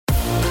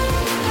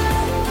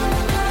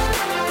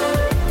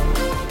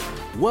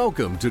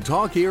Welcome to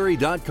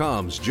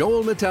TalkErie.com's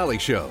Joel Natale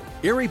Show,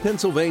 Erie,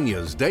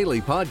 Pennsylvania's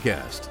daily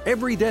podcast.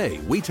 Every day,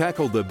 we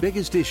tackle the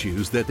biggest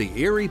issues that the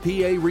Erie,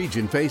 PA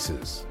region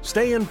faces.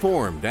 Stay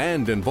informed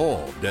and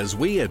involved as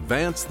we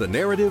advance the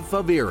narrative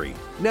of Erie.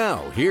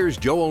 Now, here's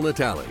Joel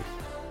Natale.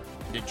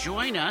 To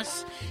join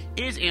us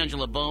is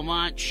Angela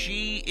Beaumont.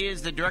 She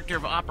is the Director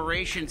of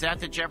Operations at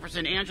the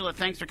Jefferson. Angela,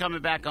 thanks for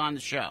coming back on the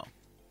show.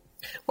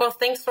 Well,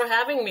 thanks for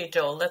having me,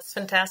 Joel. That's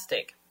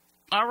fantastic.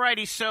 All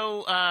righty.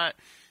 So,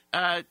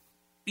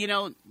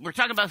 we're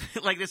talking about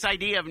like this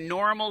idea of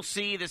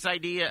normalcy, this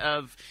idea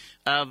of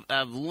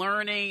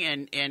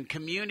learning and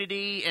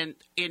community. And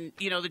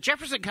the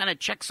Jefferson kind of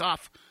checks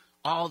off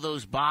all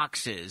those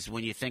boxes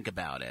when you think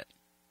about it.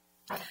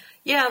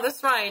 Yeah,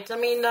 that's right. I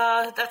mean,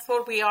 that's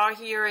what we are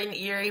here in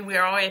Erie. We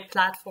are a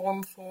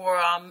platform for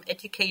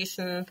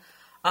education.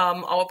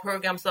 Our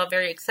programs are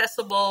very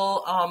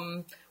accessible.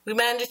 We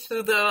managed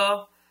through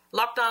the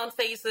lockdown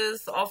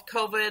phases of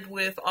COVID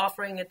with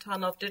offering a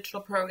ton of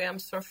digital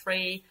programs for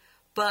free.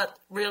 But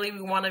really, we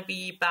want to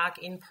be back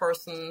in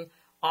person,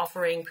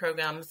 offering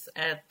programs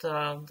at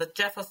the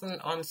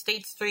Jefferson on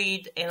State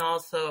Street and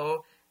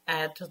also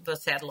at the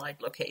satellite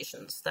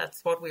locations.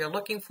 That's what we are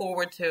looking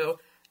forward to.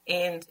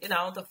 And,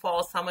 the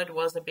Fall Summit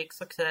was a big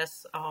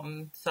success,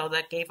 so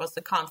that gave us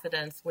the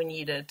confidence we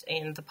needed,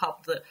 and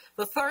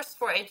the thirst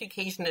for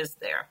education is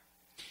there.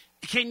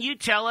 Can you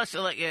tell us,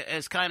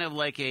 as kind of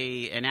like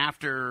an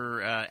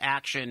after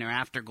action or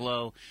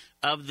afterglow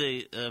of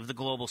the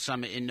Global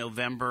Summit in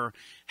November,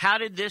 how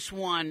did this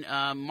one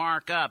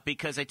mark up?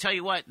 Because I tell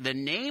you what, the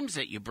names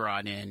that you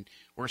brought in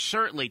were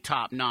certainly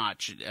top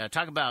notch.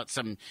 Talk about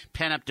some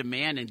pent up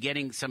demand and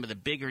getting some of the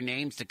bigger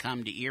names to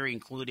come to Erie,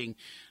 including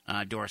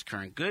Doris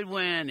Kearns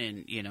Goodwin,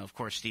 and of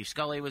course Steve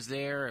Scully was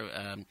there,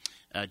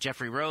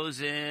 Jeffrey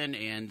Rosen,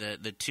 and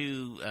the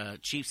two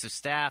chiefs of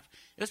staff.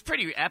 It was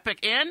pretty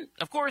epic, and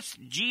of course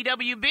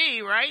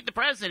GWB, right, the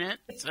president.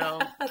 So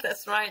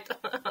that's right.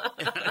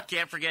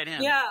 Can't forget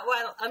him. Yeah,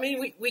 well, I mean,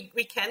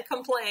 we can't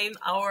complain.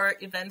 Our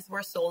events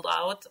were sold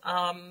out.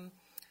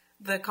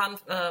 The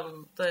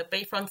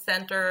Bayfront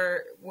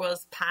Center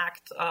was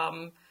packed.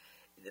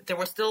 There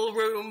was still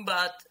room,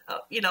 but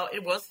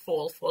it was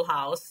full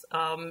house.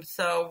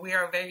 So we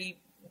are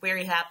very,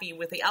 very happy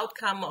with the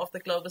outcome of the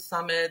Global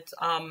Summit.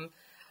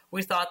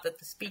 We thought that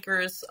the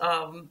speakers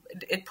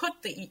it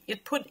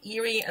put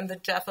Erie and the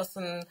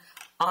Jefferson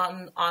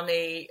on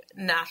a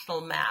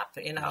national map,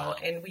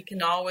 and we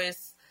can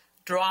always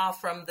draw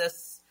from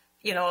this.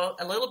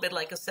 A little bit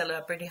like a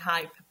celebrity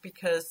hype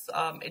because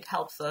it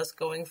helps us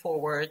going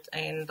forward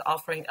and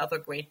offering other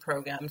great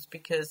programs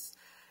because,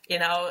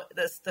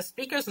 the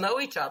speakers know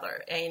each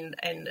other and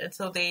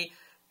so they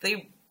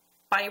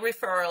by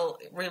referral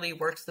it really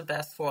works the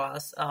best for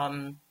us.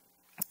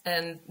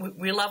 And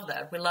we love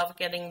that. We love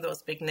getting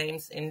those big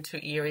names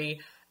into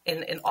Erie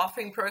and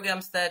offering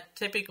programs that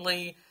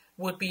typically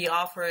would be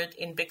offered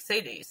in big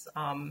cities.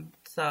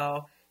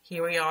 So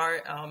here we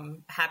are,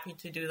 happy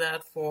to do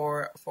that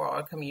for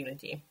our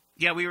community.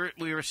 Yeah, we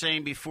were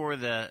saying before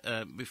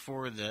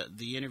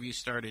the interview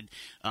started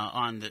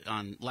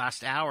on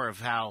last hour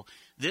of how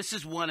this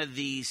is one of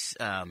these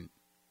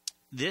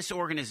this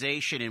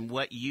organization and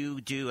what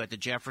you do at the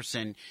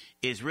Jefferson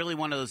is really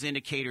one of those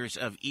indicators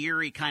of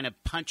Erie kind of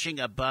punching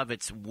above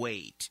its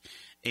weight.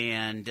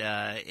 And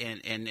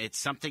it's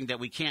something that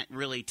we can't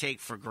really take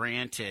for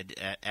granted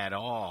at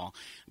all.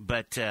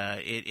 But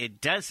it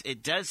does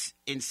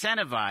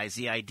incentivize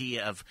the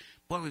idea of,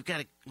 boy,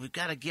 we've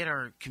got to get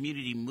our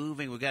community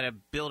moving. We've got to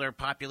build our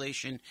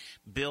population,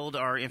 build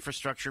our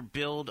infrastructure,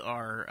 build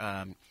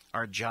our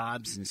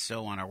jobs, and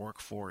so on, our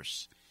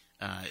workforce.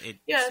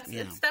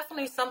 It's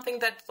definitely something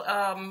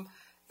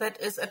that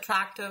is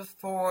attractive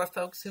for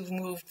folks who've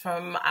moved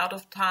from out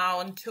of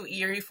town to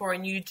Erie for a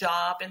new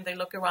job, and they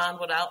look around,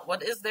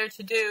 what is there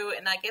to do?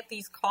 And I get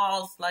these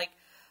calls like,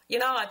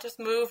 I just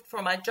moved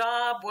for my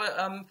job.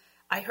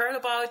 I heard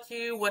about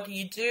you. What do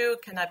you do?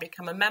 Can I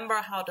become a member?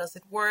 How does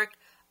it work?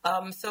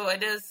 So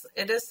it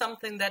is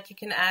something that you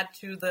can add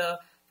to the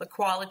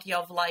quality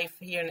of life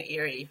here in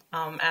Erie.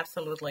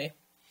 Absolutely.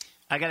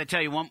 I got to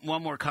tell you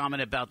one more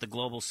comment about the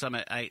Global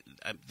Summit.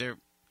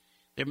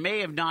 There may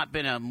have not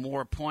been a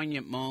more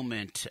poignant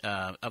moment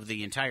of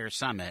the entire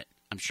summit,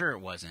 I'm sure it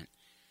wasn't,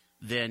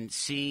 than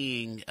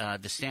seeing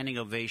the standing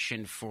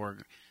ovation for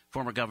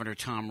former Governor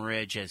Tom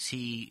Ridge as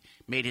he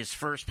made his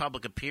first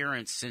public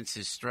appearance since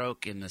his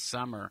stroke in the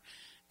summer.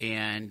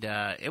 And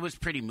it was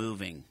pretty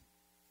moving.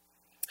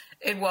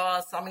 It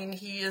was. I mean,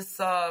 he is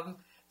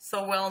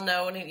so well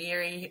known in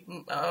Erie.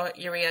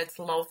 Erie,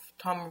 love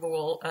Tom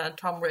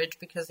Ridge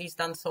because he's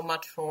done so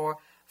much for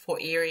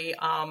Erie.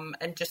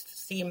 And just to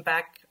see him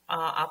back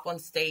up on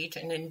stage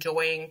and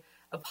enjoying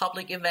a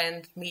public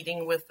event,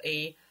 meeting with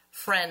a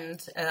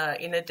friend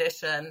in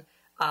addition.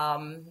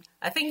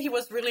 I think he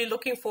was really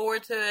looking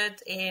forward to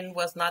it and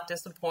was not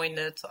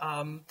disappointed.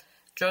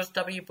 George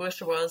W.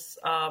 Bush was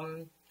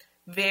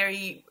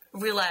very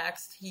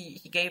relaxed.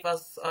 He gave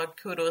us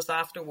kudos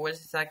afterwards.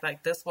 He's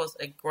like, this was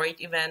a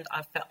great event.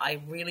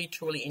 I really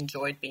truly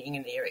enjoyed being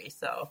in Erie.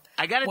 So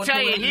I got to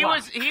tell you,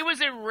 he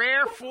was in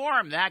rare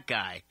form. That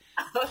guy.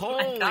 Oh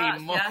Holy gosh,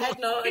 moly! yeah, I had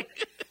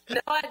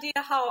no idea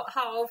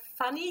how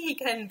funny he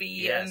can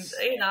be, Yes.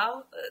 and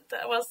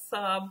that was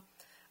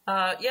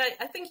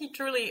I think he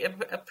truly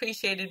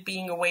appreciated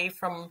being away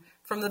from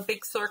the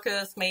big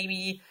circus,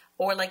 maybe,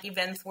 or like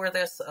events where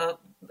there's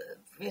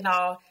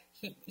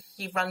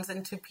he runs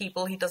into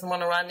people he doesn't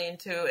want to run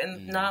into,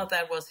 and none of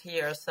that was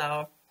here.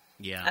 So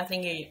Yeah, I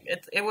think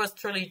it was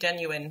truly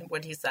genuine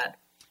what he said.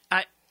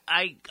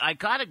 I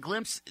got a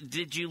glimpse.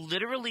 Did you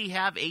literally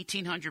have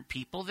 1,800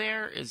 people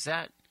there? Is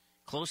that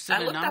close to I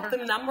the looked number? up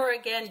the number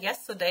again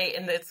yesterday,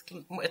 and it's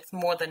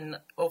more than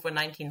over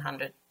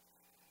 1,900.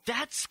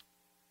 That's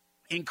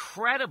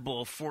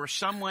incredible for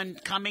someone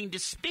coming to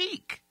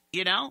speak.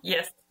 You know?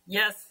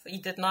 Yes, he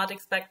did not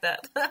expect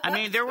that. I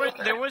mean, there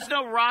was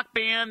no rock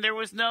band, there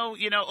was no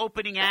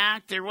opening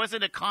act, there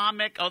wasn't a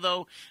comic.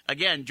 Although,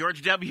 again,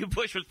 George W.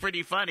 Bush was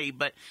pretty funny,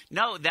 but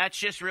no, that's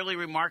just really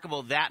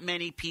remarkable. That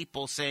many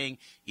people saying,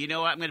 you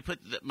know what, I'm going to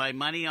put my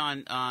money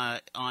on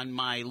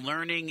my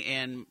learning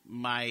and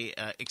my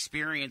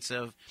experience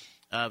of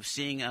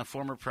seeing a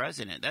former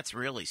president. That's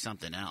really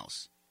something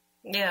else.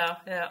 Yeah,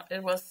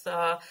 it was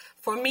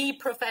for me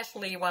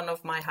professionally one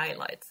of my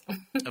highlights.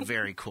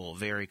 Very cool,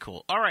 very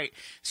cool. All right,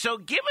 so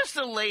give us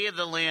the lay of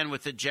the land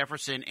with the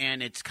Jefferson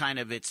and its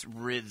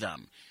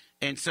rhythm.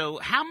 And so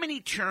how many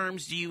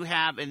terms do you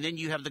have? And then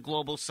you have the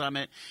Global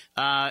Summit.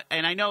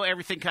 And I know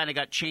everything kind of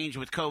got changed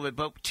with COVID,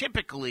 but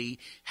typically,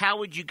 how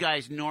would you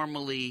guys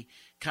normally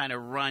kind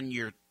of run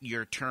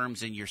your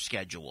terms and your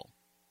schedule?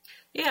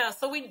 Yeah,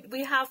 so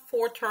we have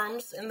 4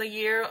 terms in the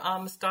year,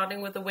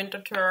 starting with the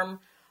winter term,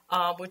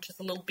 which is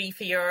a little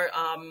beefier.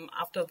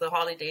 After the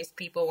holidays,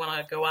 people want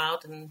to go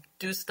out and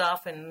do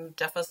stuff, and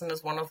Jefferson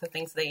is one of the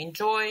things they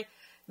enjoy.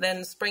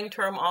 Then spring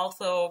term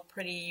also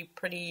pretty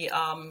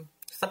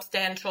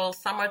substantial.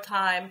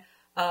 Summertime,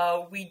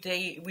 we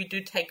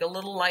do take a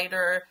little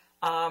lighter.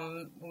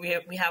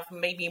 We have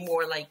maybe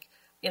more like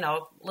a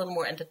little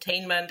more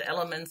entertainment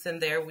elements in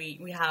there.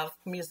 We have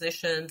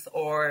musicians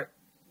or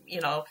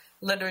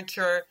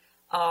literature.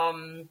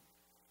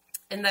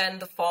 And then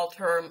the fall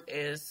term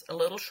is a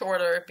little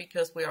shorter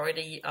because we're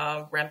already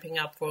ramping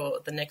up for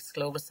the next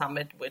Global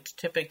Summit, which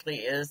typically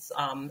is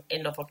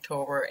end of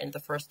October and the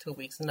first 2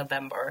 weeks in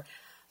November.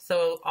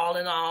 So all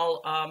in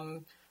all,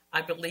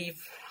 I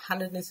believe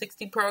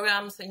 160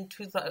 programs in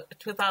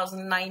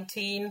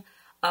 2019.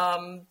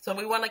 So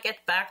we want to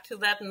get back to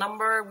that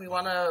number. We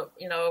want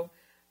to,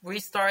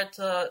 restart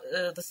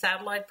the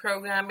satellite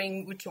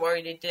programming, which we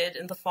already did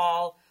in the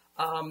fall.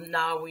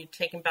 Now we're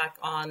taking back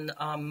on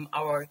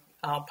our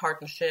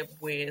partnership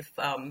with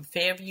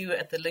Fairview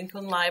at the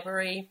Lincoln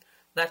Library.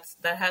 That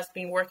has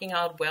been working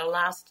out well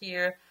last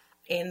year.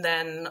 And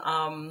then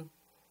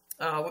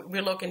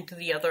we look into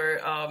the other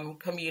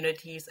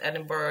communities,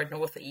 Edinburgh,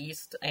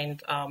 Northeast,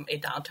 and a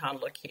downtown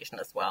location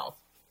as well.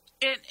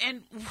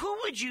 And who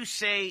would you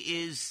say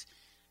is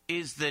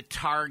the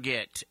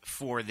target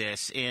for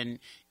this? And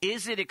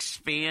is it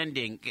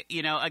expanding?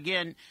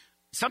 Again,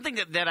 something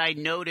that I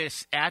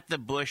noticed at the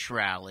Bush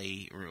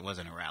rally, or it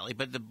wasn't a rally,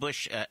 but the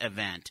Bush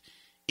event,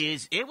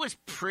 is it was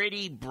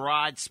pretty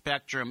broad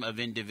spectrum of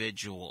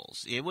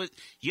individuals. You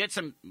had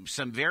some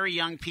very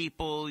young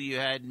people, you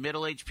had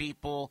middle-aged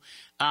people,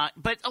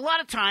 but a lot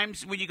of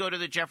times when you go to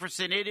the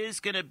Jefferson, it is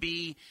going to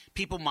be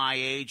people my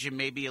age and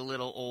maybe a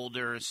little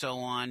older and so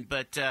on.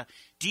 But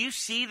do you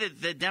see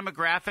that the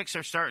demographics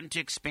are starting to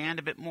expand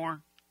a bit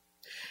more?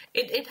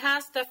 It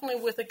has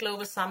definitely with the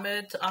Global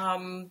Summit.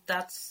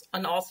 That's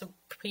and also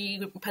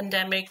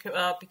pre-pandemic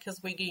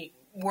because we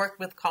work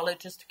with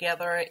colleges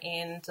together,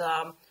 and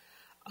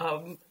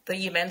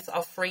the events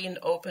are free and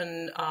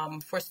open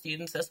for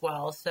students as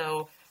well.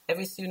 So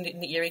every student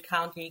in the Erie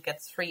County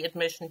gets free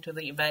admission to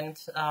the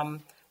event.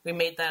 We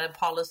made that a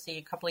policy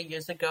a couple of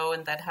years ago,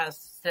 and that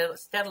has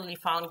steadily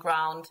found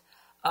ground.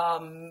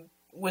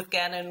 With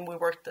Gannon, we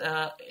worked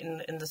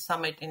in the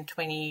summit in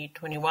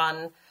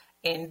 2021.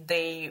 And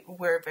they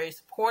were very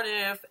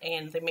supportive,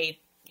 and they made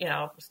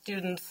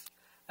students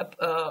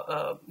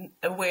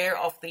aware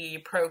of the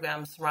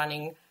programs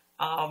running.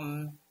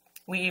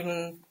 We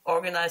even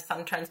organized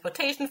some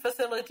transportation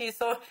facilities,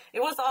 so it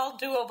was all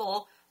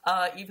doable,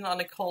 even on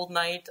a cold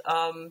night.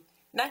 And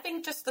I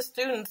think just the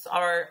students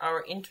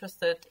are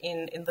interested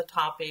in the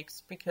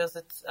topics because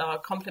it's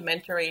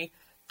complementary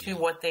to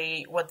what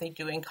they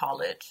do in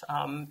college.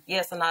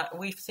 Yes, and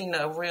we've seen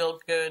a real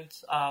good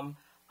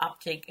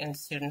uptick in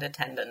student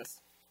attendance.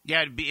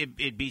 Yeah,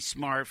 it'd be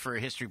smart for a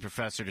history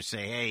professor to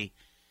say, hey,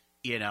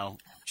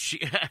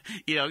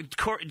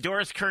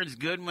 Doris Kearns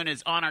Goodwin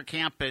is on our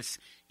campus.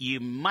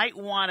 You might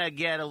want to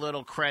get a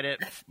little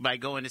credit by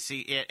going to see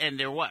it. And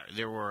there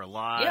were a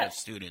lot of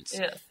students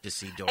to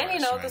see Doris.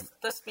 And right?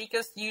 the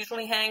speakers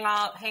usually hang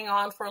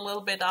on for a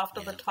little bit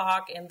after the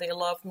talk, and they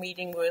love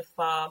meeting with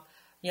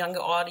younger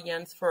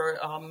audience for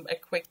a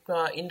quick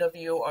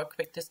interview or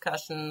quick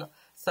discussion.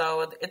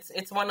 So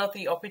it's one of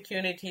the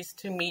opportunities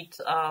to meet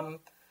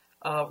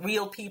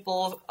real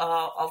people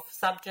of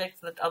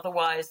subjects that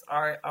otherwise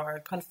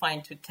are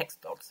confined to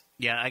textbooks.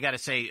 Yeah, I got to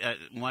say,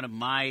 one of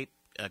my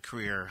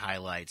career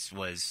highlights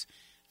was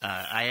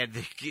I had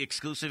the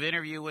exclusive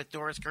interview with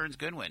Doris Kearns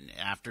Goodwin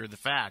after the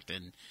fact,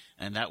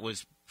 and that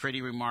was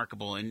pretty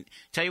remarkable. And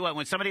tell you what,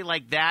 when somebody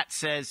like that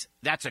says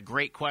that's a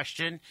great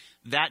question,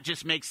 that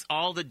just makes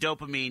all the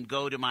dopamine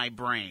go to my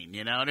brain.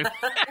 You know,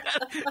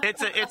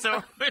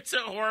 it's a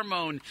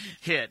hormone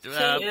hit. She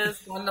is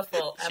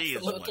wonderful. Absolutely. She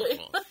is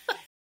wonderful.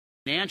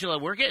 Angela,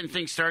 we're getting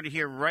things started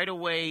here right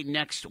away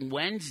next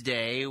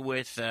Wednesday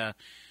with a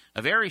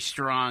very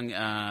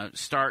strong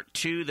start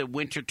to the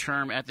winter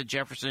term at the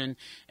Jefferson,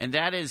 and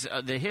that is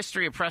the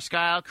history of Presque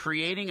Isle,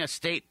 creating a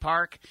state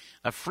park,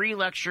 a free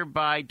lecture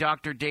by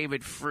Dr.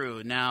 David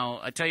Frew.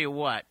 Now, I tell you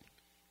what,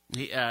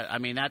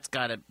 that's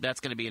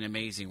going to be an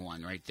amazing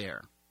one right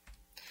there.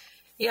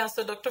 Yeah,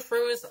 so Dr.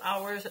 Frew is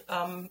our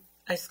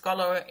a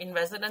scholar in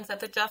residence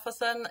at the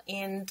Jefferson,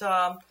 and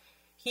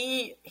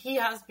he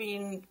has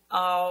been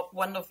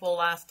wonderful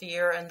last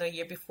year and the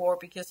year before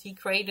because he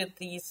created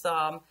these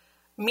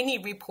mini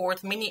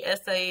reports, mini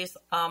essays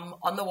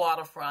on the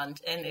waterfront.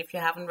 And if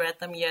you haven't read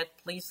them yet,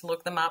 please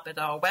look them up at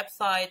our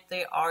website.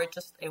 They are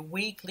just a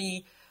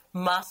weekly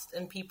must,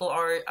 and people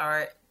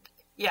are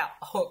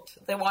hooked.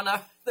 They want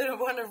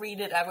to read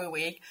it every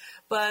week.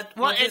 But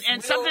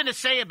something to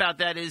say about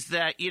that is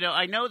that,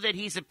 I know that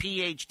he's a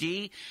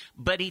PhD,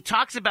 but he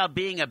talks about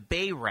being a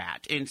Bay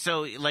rat, and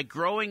so like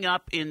growing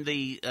up in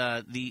the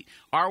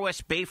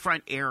ROS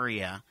Bayfront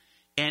area.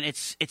 And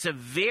it's a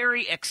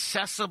very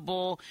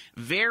accessible,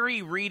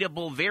 very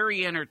readable,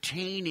 very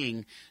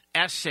entertaining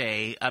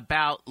essay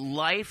about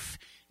life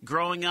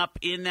growing up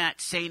in that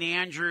St.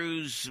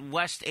 Andrews,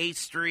 West 8th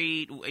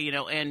Street,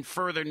 and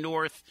further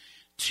north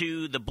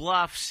to the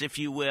Bluffs, if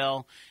you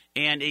will,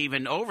 and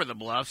even over the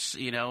Bluffs,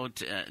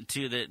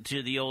 to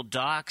the old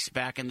docks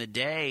back in the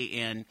day.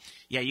 And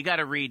yeah, you got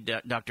to read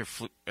Dr.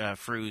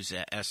 Frew's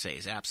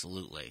essays,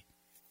 absolutely.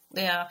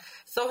 Yeah.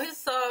 So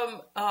his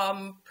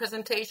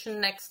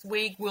presentation next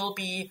week will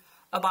be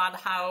about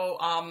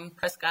how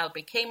Presque Isle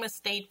became a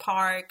state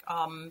park,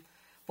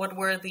 what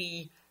were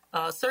the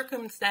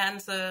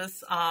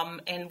circumstances,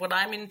 and what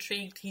I'm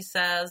intrigued, he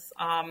says,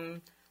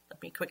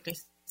 let me quickly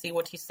see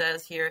what he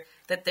says here,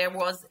 that there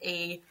was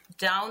a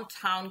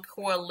downtown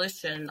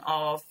coalition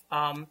of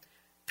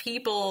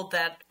people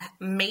that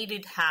made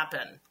it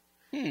happen.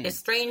 A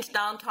strange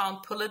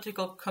downtown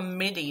political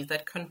committee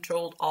that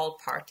controlled all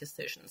park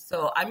decisions.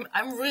 So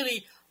I'm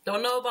really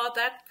don't know about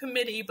that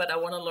committee, but I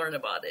want to learn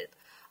about it.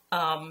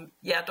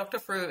 Dr.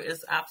 Frew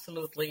is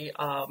absolutely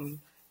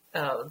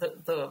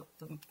the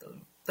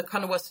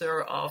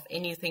connoisseur of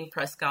anything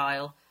Presque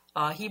Isle.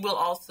 He will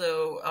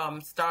also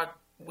start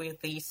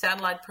with the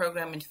satellite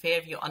program in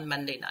Fairview on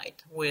Monday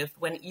night, with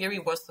when Erie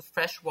was the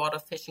freshwater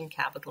fishing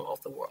capital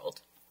of the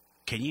world.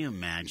 Can you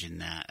imagine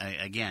that?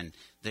 Again,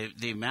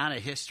 the amount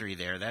of history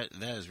there, that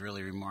is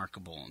really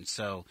remarkable. And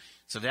so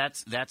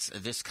that's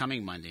this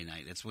coming Monday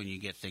night. That's when you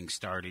get things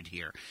started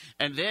here.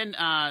 And then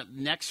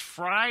next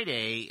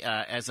Friday,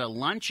 as a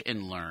lunch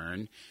and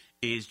learn,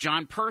 is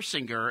John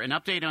Persinger, an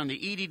update on the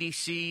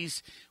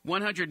EDDC's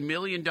 $100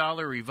 million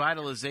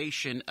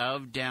revitalization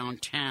of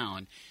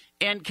downtown.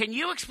 And can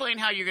you explain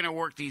how you're going to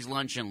work these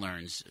lunch and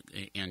learns,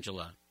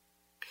 Angela?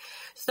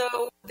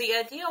 So the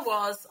idea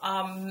was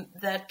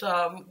that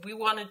we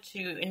wanted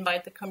to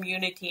invite the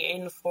community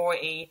in for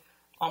a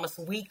almost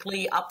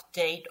weekly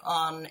update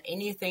on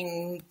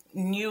anything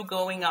new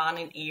going on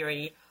in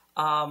Erie.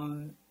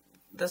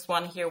 This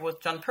one here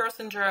with John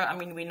Persinger. I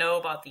mean, we know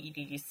about the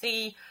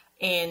EDDC,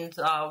 and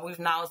we've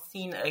now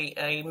seen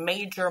a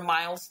major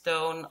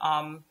milestone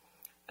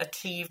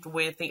achieved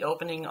with the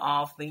opening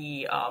of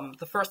the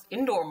first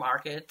indoor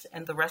market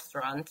and the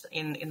restaurant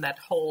in that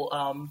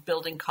whole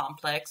building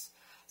complex.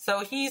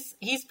 So he's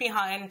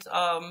behind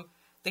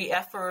the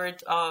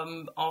effort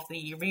of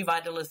the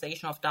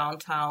revitalization of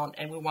downtown,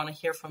 and we want to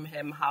hear from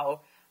him how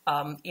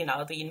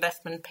the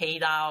investment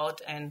paid out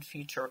and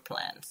future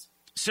plans.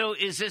 So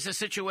is this a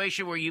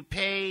situation where you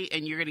pay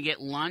and you're going to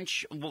get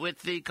lunch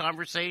with the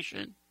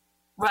conversation?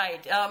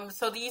 Right.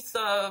 So these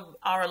are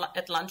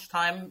at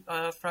lunchtime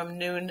from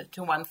noon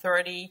to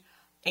 1:30,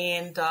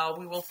 and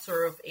we will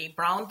serve a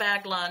brown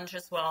bag lunch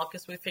as well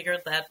because we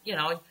figured that,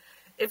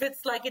 if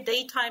it's like a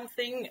daytime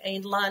thing, a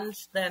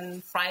lunch,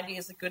 then Friday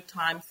is a good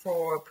time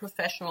for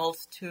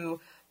professionals to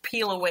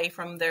peel away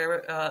from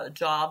their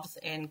jobs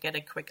and get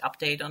a quick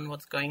update on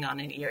what's going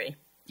on in Erie.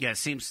 Yeah, it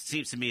seems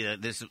to me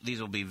that these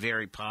will be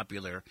very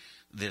popular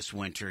this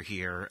winter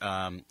here.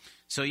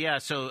 So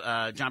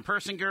John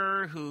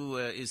Persinger, who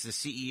is the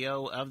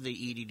CEO of the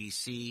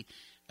EDDC,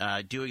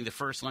 doing the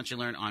first Lunch and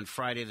Learn on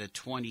Friday the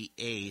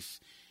 28th.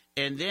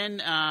 And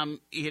then,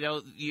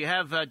 you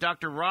have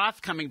Dr.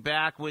 Roth coming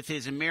back with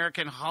his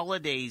American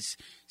Holidays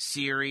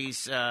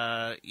series,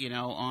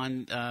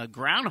 on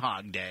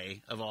Groundhog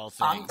Day, of all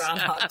things. On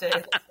Groundhog Day,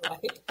 that's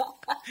right.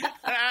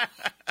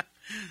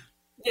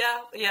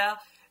 Yeah.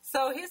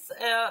 So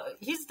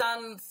he's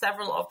done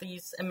several of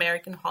these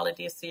American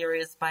holiday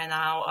series by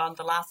now.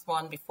 The last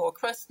one before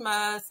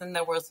Christmas, and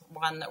there was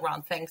one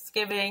around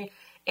Thanksgiving,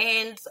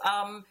 and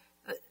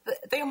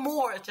they're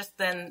more just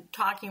than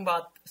talking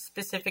about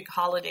specific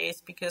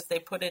holidays because they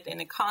put it in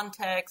a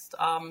context.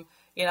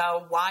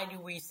 Why do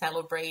we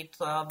celebrate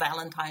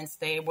Valentine's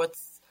Day?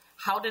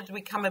 How did we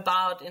come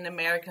about in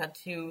America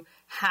to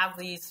have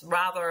these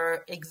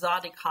rather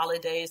exotic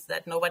holidays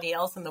that nobody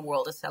else in the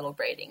world is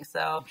celebrating?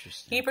 So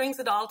he brings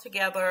it all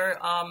together,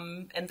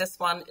 and this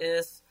one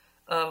is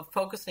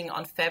focusing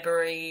on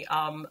February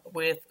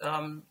with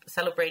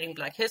celebrating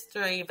Black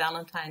History,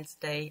 Valentine's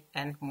Day,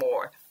 and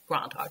more.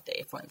 Groundhog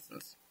Day, for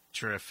instance.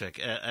 Terrific.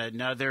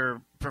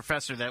 Another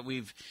professor that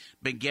we've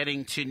been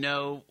getting to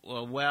know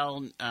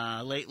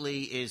lately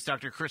is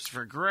Dr.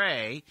 Christopher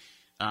Gray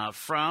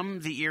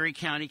from the Erie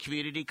County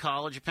Community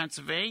College of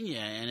Pennsylvania.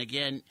 And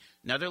again,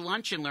 another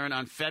Lunch and Learn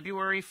on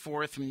February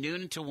 4th from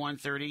noon until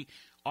 1:30.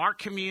 Our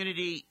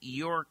community,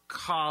 your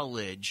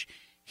college.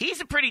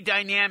 He's a pretty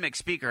dynamic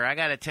speaker, I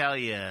got to tell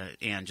you,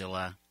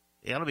 Angela.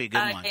 It'll be a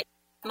good one.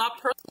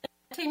 Not personally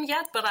met him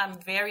yet, but I'm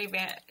very,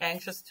 very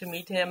anxious to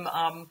meet him.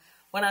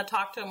 When I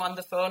talked to him on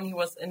the phone, he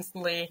was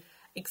instantly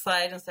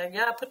excited and said,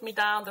 "Yeah, put me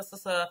down.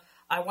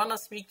 I want to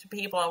speak to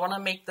people. I want to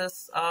make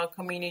this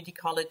community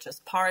college as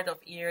part of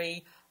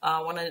Erie.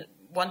 I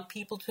want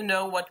people to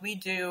know what we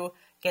do,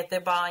 get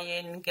their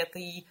buy-in,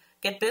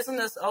 get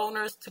business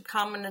owners to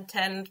come and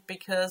attend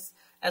because,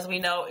 as we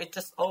know, it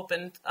just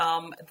opened.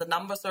 The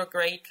numbers are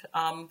great.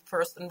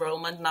 First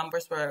enrollment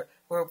numbers were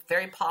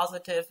very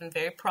positive and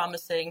very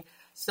promising.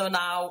 So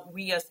now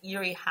we as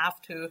Erie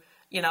have to,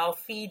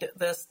 feed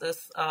this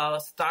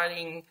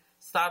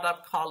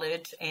startup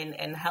college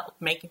and help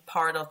make it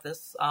part of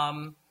this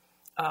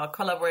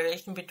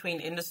collaboration between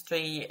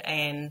industry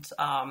and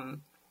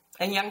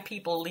young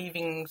people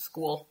leaving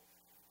school."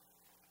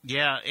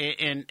 Yeah,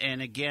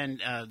 and again,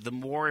 the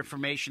more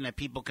information that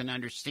people can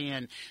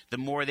understand, the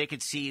more they can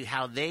see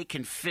how they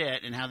can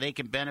fit and how they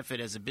can benefit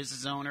as a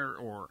business owner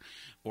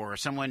or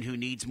someone who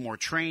needs more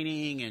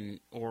training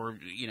or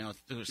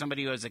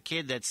somebody who has a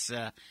kid that's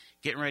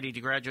getting ready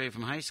to graduate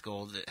from high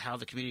school, how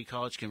the community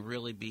college can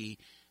really be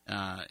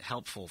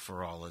helpful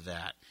for all of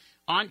that.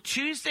 On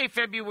Tuesday,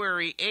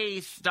 February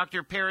 8th,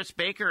 Dr. Paris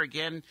Baker,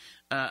 again,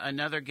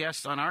 another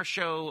guest on our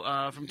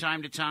show from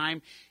time to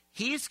time,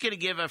 he's going to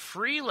give a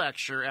free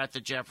lecture at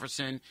the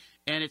Jefferson,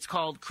 and it's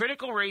called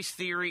Critical Race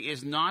Theory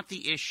is Not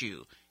the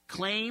Issue,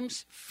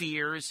 Claims,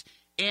 Fears,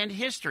 and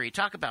History.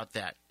 Talk about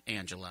that,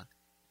 Angela.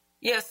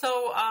 Yeah,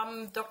 so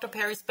Dr.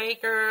 Paris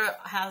Baker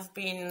has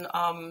been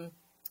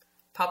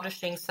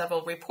publishing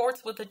several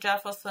reports with the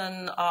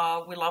Jefferson.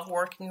 We love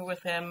working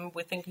with him.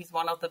 We think he's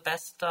one of the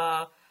best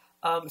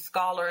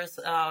scholars,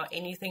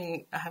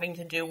 anything having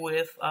to do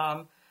with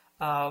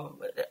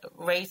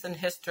race and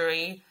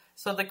history.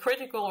 So the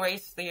critical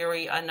race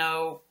theory, I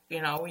know,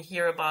 we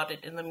hear about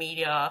it in the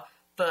media,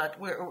 but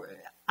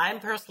I'm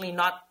personally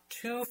not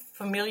too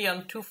familiar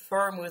and too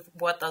firm with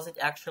what does it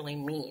actually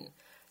mean.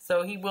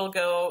 So he will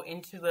go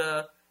into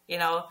the,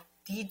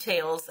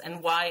 details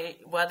and why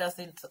does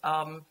it,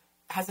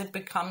 has it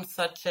become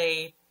such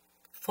a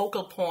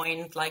focal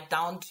point, like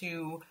down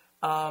to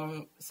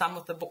some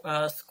of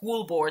the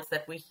school boards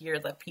that we hear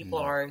that people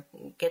are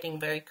getting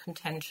very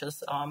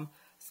contentious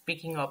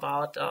speaking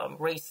about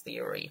race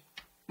theory.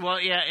 Well,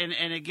 yeah,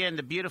 and again,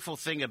 the beautiful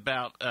thing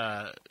about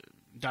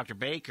Dr.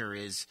 Baker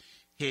is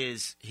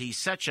he's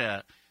such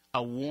a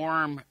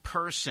warm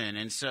person,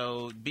 and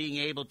so being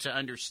able to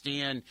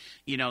understand,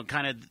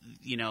 kind of,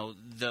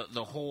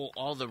 the whole,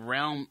 all the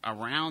realm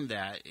around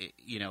that,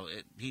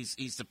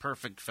 he's the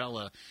perfect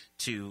fella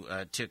to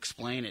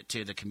explain it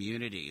to the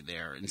community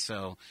there, and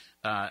so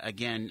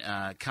again,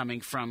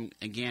 coming from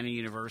Gannon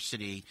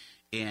University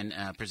and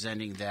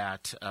presenting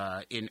that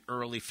in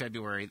early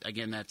February,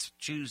 again, that's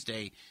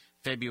Tuesday,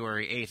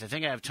 February 8th. I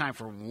think I have time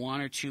for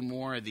one or two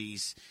more of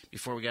these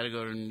before we got to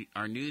go to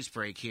our news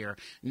break here.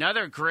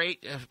 Another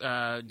great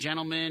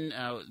gentleman,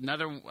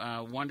 another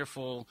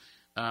wonderful,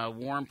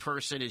 warm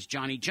person is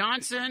Johnny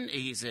Johnson.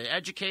 He's an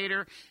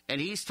educator,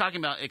 and he's talking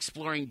about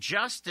exploring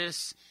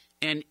justice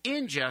and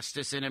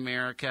injustice in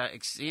America,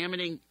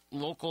 examining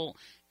local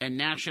and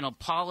national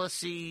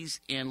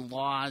policies and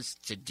laws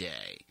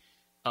today.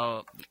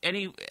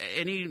 Any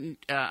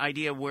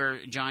idea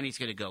where Johnny's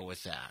going to go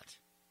with that?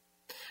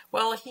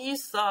 Well,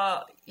 he's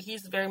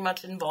very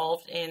much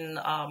involved in,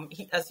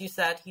 as you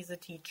said, he's a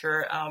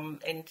teacher,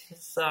 and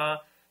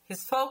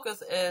his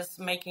focus is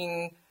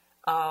making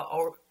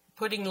or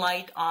putting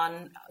light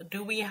on,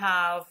 do we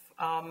have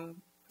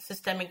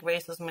systemic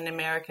racism in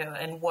America,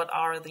 and what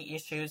are the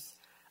issues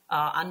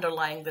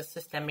underlying the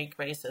systemic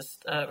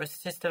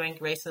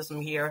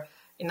racism here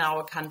in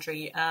our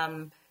country?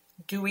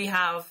 Do we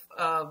have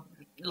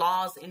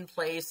laws in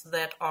place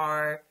that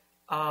are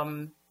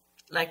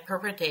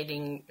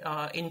perpetrating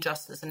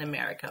injustice in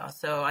America?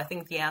 So I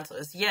think the answer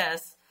is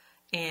yes,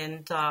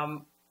 and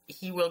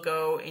he will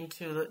go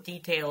into the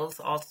details,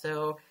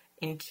 also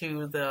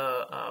into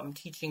the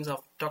teachings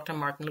of Dr.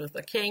 Martin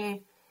Luther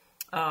King,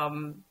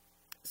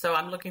 So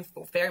I'm looking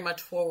very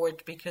much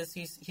forward because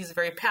he's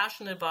very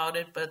passionate about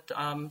it, but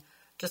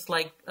just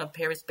like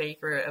Paris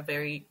Baker, a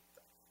very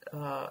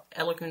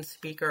eloquent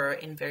speaker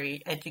and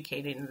very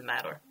educated in the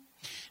matter.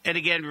 And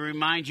again,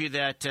 remind you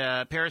that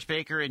Paris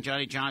Baker and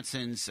Johnny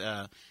Johnson's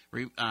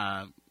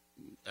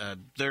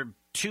they're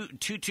two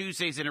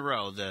Tuesdays in a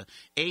row, the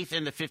 8th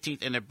and the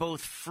 15th, and they're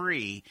both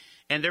free,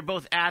 and they're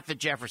both at the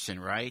Jefferson,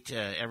 right?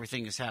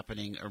 Everything is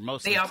happening, or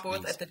most they of are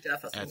both at the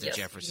Jefferson. At the yes,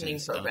 Jefferson.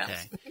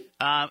 Okay.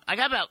 I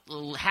got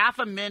about half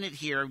a minute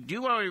here.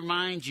 Do want to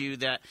remind you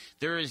that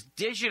there is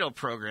digital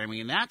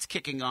programming, and that's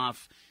kicking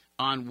off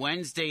on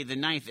Wednesday the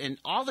 9th, and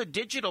all the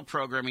digital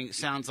programming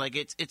sounds like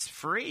it's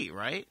free,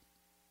 right?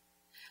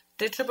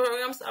 Digital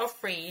programs are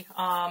free.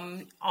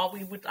 All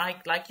we would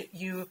like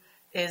you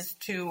is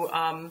to,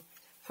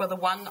 for the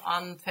one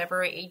on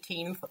February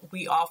 18th,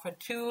 we offer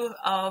two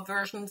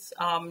versions.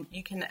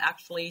 You can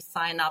actually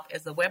sign up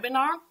as a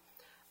webinar.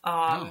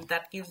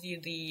 That gives you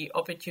the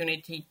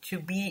opportunity to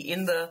be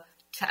in the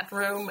chat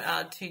room,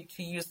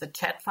 to use the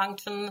chat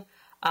function.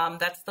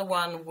 That's the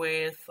one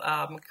with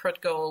Kurt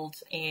Gold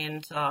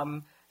and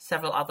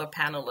several other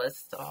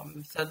panelists.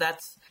 So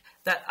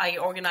that I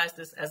organized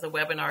this as a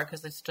webinar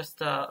because it's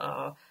just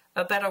a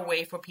better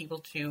way for people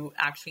to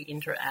actually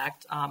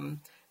interact.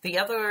 The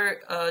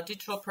other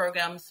digital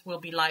programs will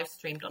be live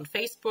streamed on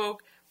Facebook,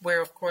 where,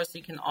 of course,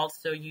 you can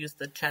also use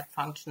the chat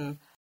function.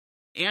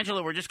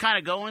 Angela, we're just kind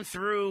of going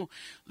through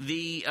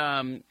the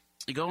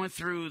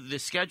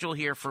schedule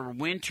here for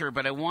winter,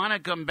 but I want to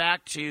come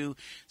back to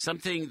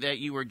something that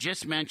you were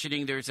just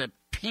mentioning. There's a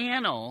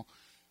panel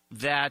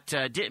that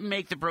didn't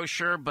make the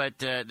brochure, but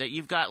that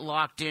you've got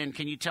locked in.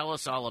 Can you tell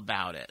us all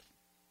about it?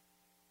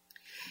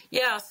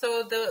 Yeah,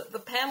 so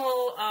the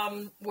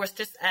panel was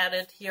just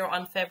added here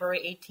on February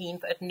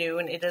 18th at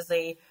noon. It is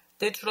a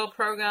digital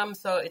program,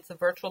 so it's a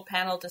virtual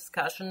panel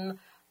discussion.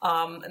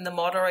 And the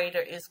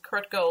moderator is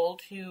Kurt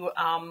Gold, who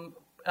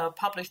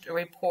published a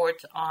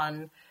report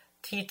on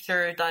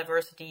teacher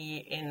diversity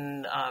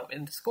in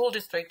the school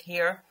district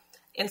here.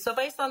 And so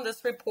based on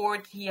this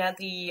report, he had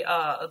the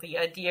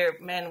idea,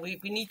 man, we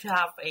need to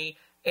have a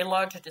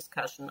larger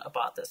discussion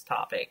about this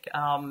topic.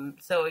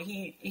 So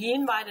he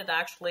invited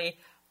actually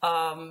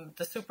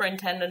the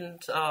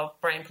superintendent,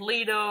 Brian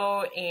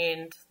Polito,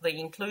 and the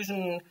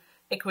inclusion,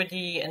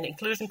 equity, and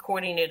inclusion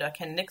coordinator,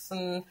 Ken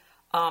Nixon,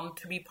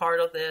 to be part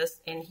of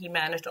this. And he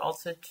managed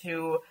also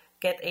to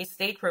get a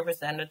state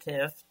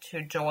representative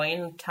to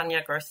join,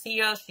 Tanya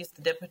Garcia. She's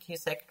the Deputy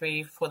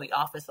Secretary for the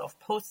Office of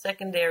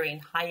Post-Secondary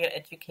and Higher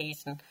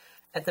Education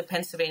at the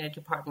Pennsylvania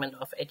Department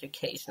of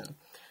Education.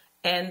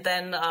 And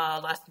then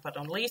last but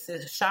not least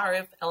is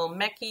Sharif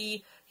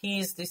El-Mekki.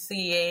 He's the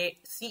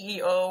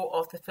CEO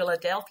of the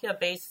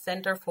Philadelphia-based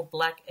Center for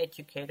Black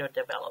Educator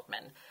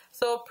Development.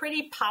 So a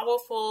pretty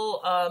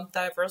powerful,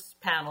 diverse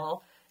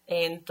panel,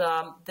 and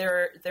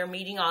they're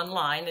meeting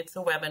online. It's a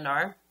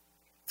webinar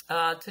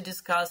to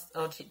discuss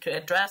or to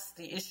address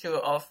the issue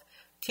of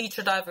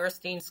teacher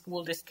diversity in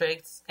school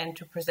districts and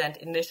to present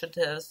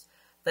initiatives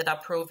that are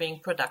proving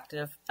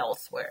productive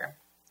elsewhere.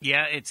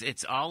 Yeah,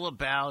 it's all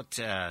about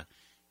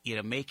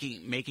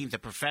making the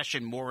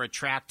profession more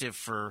attractive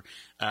for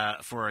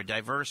a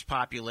diverse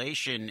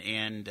population,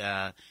 and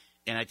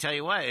I tell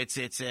you what,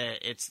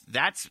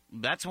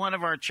 that's one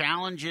of our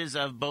challenges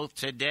of both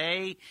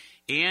today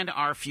and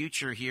our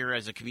future here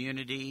as a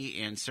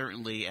community, and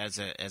certainly as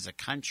a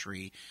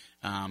country,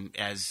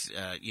 as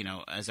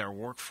our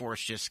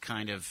workforce just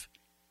kind of,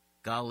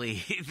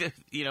 golly,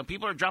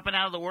 people are dropping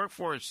out of the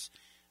workforce.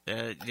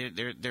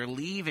 They're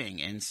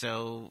leaving, and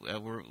so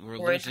we're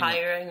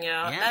retiring.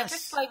 Yeah, yes.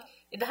 Just like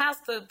it has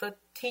the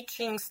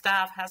teaching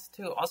staff has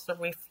to also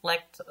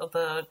reflect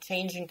the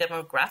changing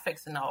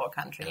demographics in our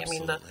country.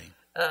 Absolutely.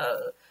 I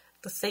mean,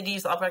 the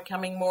cities are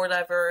becoming more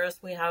diverse.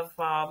 We have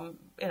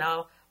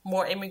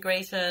more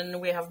immigration.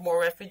 We have more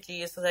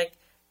refugees. That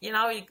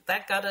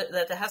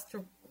has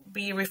to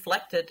be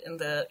reflected in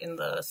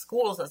the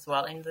schools as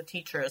well, in the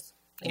teachers.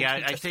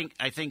 I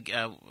think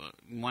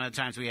one of the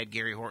times we had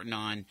Gary Horton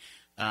on.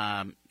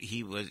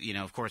 He was,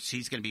 of course,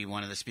 he's going to be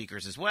one of the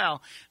speakers as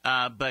well.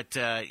 But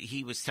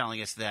he was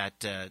telling us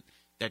that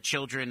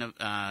children of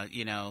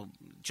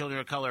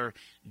color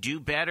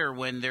do better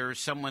when there's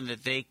someone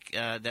that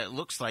that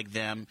looks like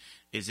them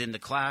is in the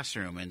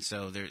classroom, and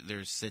so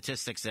there's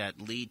statistics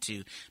that lead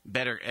to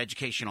better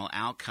educational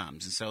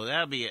outcomes, and so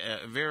that'll be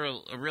a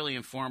really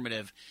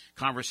informative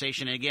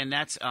conversation. And again,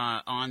 that's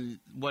on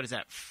what is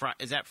that?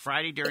 Is that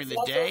Friday during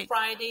the day?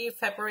 Friday,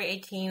 February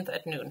 18th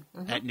at noon.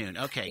 Mm-hmm. At noon,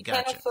 okay, you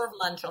gotcha. Can't serve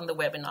lunch on the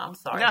webinar. I'm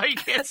sorry. No, you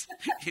can't.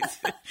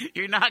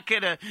 You're not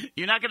gonna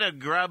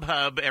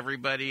Grubhub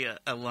everybody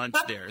a lunch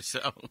there, so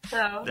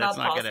no, that's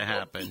not going to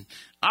happen.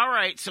 All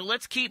right, so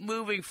let's keep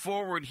moving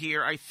forward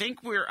here. I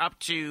think we're up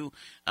to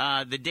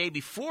the day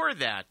before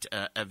that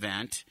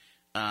event,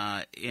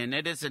 and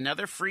it is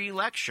another free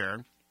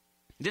lecture,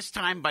 this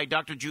time by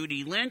Dr.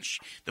 Judy Lynch,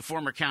 the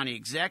former county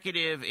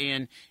executive,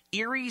 and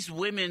Erie's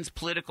Women's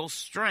Political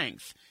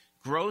Strength,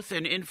 growth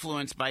and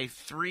influence by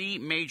three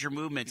major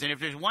movements. And if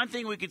there's one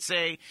thing we could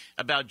say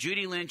about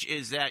Judy Lynch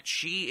is that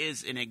she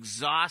is an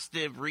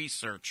exhaustive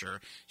researcher.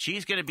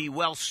 She's going to be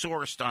well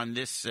sourced on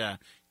this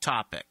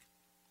topic.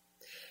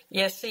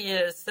 Yes, she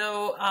is.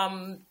 So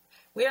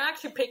we're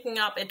actually picking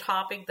up a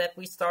topic that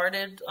we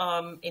started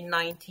in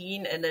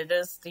 19, and it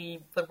is the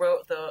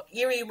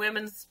Erie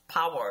women's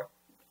power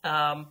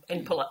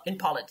in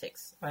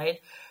politics, right?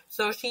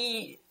 So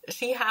she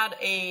had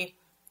a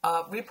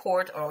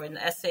report or an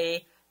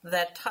essay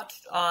that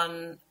touched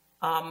on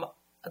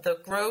the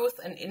growth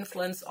and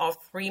influence of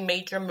three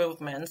major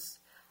movements.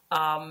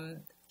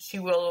 She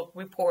will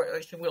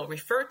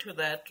refer to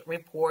that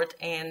report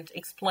and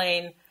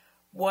explain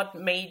what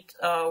made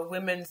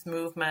women's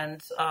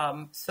movement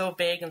so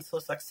big and so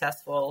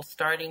successful,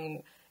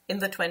 starting in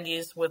the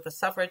 20s with the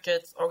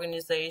suffragettes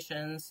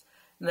organizations,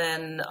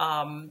 then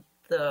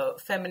the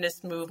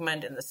feminist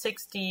movement in the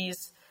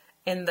 60s,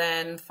 and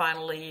then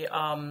finally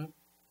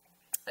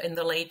in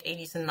the late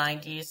 80s and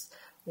 90s,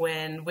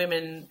 when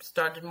women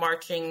started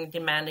marching,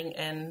 demanding,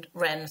 and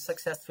ran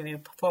successfully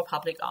for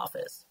public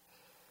office.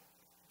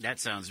 That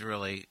sounds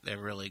really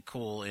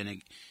cool.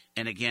 And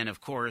again, of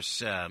course,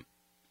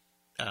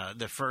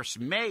 the first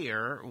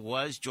mayor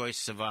was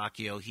Joyce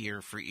Savacchio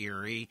here for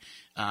Erie.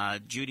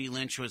 Judy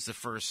Lynch was the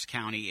first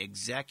county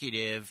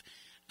executive.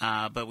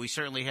 But we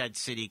certainly had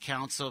city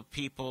council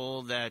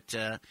people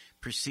that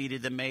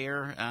preceded the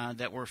mayor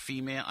that were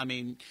female. I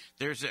mean,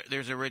 there's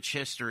a rich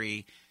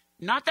history.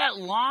 Not that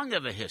long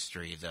of a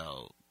history,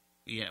 though.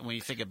 Yeah, when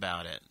you think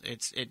about it,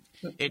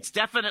 it's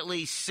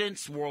definitely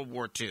since World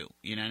War II.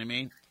 You know what I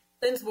mean?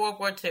 Since World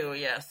War II,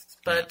 yes.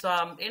 But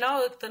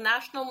the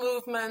national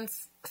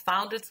movements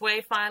found its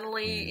way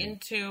finally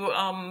into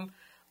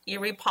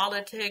Erie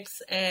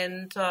politics,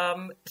 and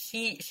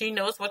she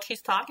knows what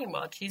she's talking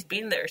about. She's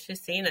been there, she's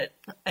seen it,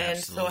 and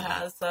Absolutely.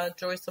 So has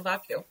Joyce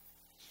Savacchio.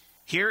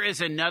 Here is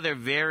another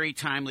very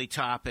timely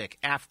topic: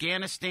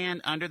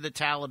 Afghanistan under the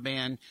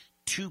Taliban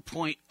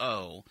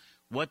 2.0.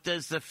 What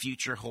does the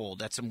future hold?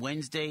 That's on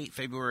Wednesday,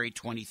 February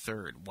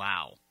 23rd.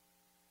 Wow.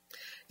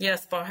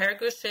 Yes, Baher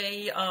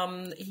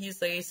Ghosheh,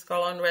 he's a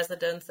scholar in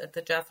residence at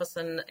the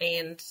Jefferson,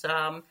 and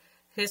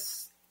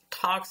his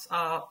talks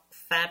are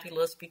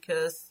fabulous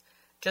because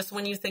just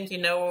when you think you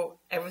know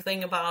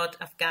everything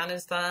about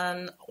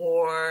Afghanistan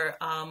or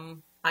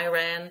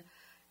Iran,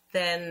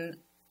 then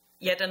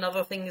yet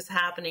another thing is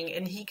happening,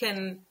 and he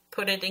can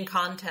put it in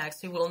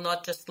context. He will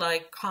not just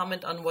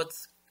comment on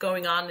what's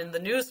going on in the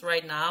news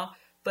right now,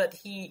 but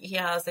he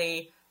has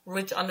a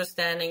rich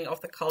understanding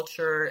of the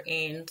culture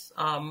and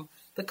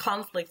the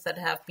conflicts that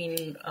have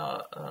been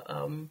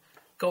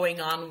going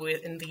on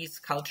in these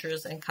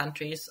cultures and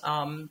countries.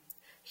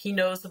 He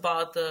knows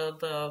about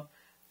the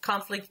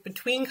conflict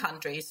between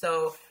countries.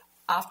 So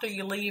after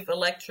you leave a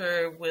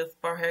lecture with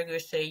Baher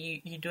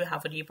Ghosheh, you do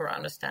have a deeper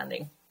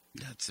understanding.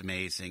 That's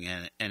amazing.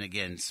 And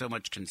again, so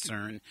much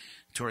concern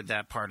toward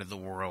that part of the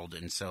world.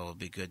 And so it'll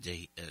be good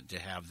to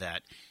have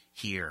that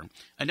here.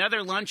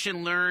 Another Lunch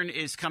and Learn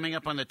is coming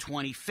up on the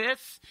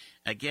 25th.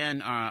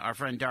 Again, our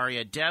friend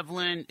Daria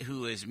Devlin,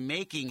 who is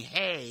making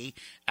hay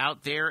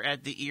out there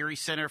at the Erie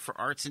Center for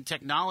Arts and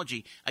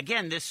Technology.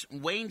 Again, this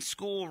Wayne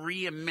School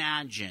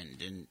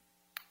reimagined, and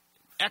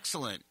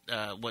excellent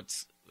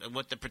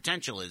what the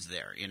potential is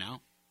there, you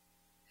know?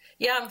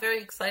 Yeah, I'm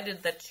very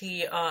excited that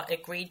she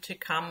agreed to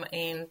come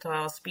and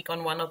speak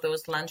on one of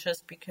those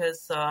lunches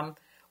because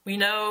we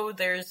know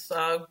there's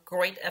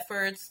great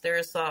efforts.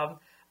 There's a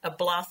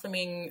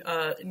blossoming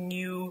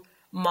new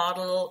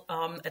model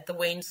at the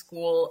Wayne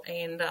School,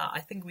 and I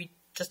think we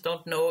just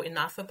don't know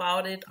enough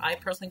about it. I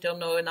personally don't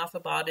know enough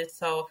about it,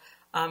 so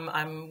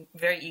I'm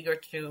very eager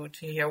to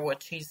hear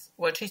what she's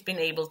been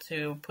able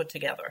to put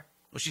together.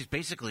 Well, she's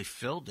basically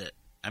filled it.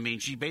 I mean,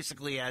 she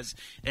basically has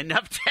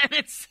enough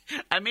tenants.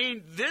 I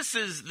mean, this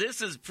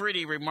is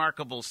pretty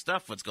remarkable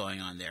stuff what's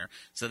going on there.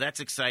 So that's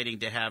exciting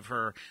to have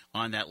her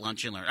on that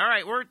Lunch and Learn. All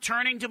right, we're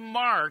turning to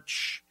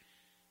March,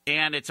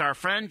 and it's our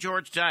friend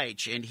George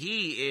Deitch, and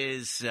he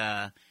is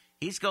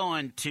he's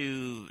going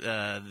to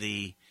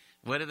the,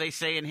 what do they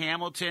say in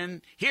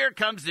Hamilton? Here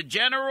comes the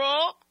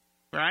general,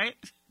 right?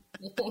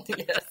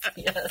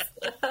 Yes.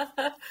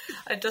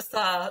 I just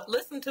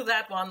listened to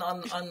that one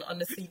on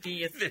the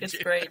CD. It's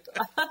great.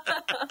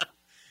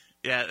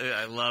 Yeah,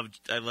 I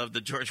loved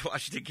the George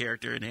Washington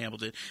character in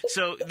Hamilton.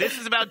 So this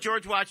is about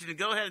George Washington.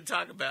 Go ahead and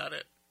talk about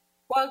it.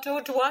 Well,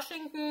 George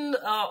Washington,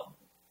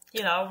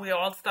 we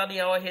all study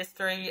our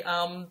history,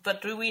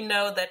 but do we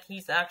know that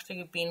he's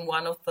actually been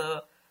one of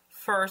the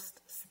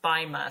first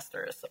spy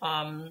masters?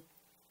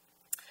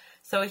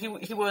 So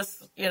he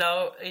was, in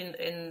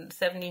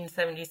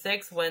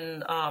 1776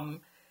 when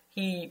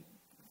he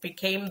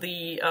became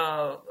the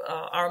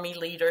army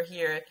leader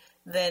here.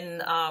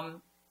 Then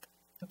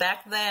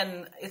back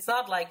then, it's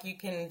not like you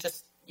could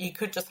just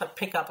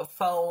pick up a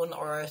phone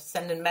or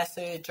send a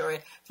message, or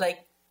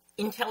like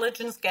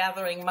intelligence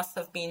gathering must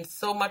have been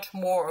so much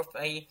more of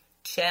a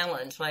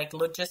challenge, like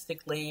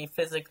logistically,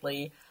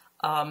 physically.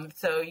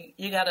 So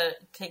you got to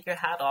take your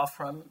hat off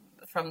from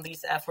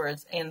these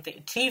efforts and the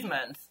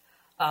achievements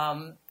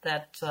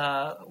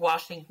that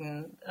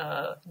Washington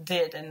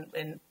did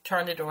and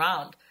turned it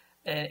around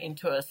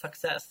into a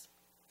success.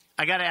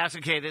 I got to ask,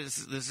 okay, this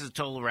is a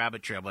total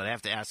rabbit trail, but I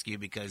have to ask you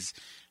because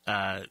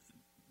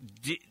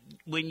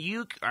when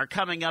you are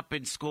coming up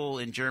in school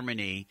in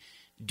Germany,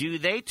 do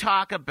they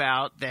talk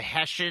about the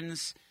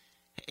Hessians,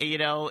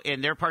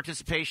 and their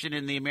participation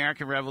in the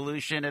American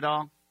Revolution at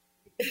all?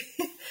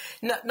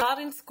 Not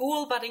in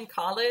school, but in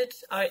college.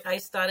 I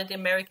studied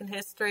American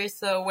history,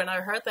 so when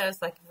I heard that, I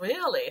was like,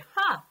 really?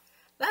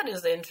 That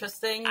is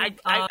interesting.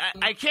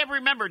 I can't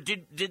remember.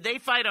 Did they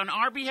fight on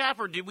our behalf,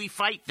 or did we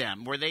fight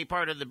them? Were they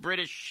part of the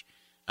British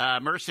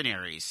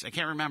mercenaries? I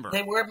can't remember.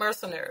 They were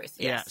mercenaries,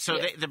 yes. Yeah, so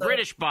the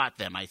British bought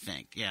them, I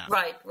think, yeah.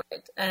 Right.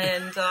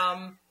 And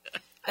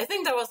I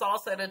think that was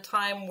also at a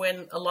time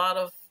when a lot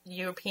of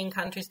European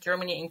countries,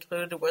 Germany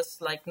included, was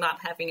like not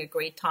having a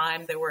great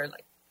time. There were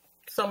like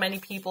so many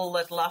people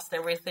that lost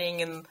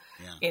everything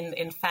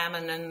in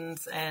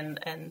famines,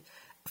 and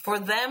for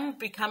them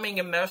becoming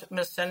a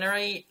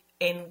mercenary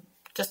in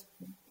just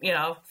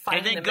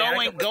fighting, and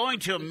then going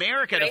to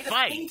America to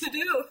fight. Thing to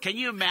do. Can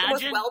you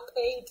imagine? It was well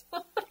paid.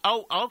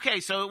 Oh, okay.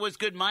 So it was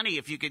good money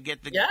if you could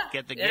get the gig.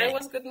 It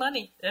was good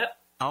money. Yeah.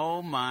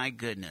 Oh my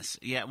goodness.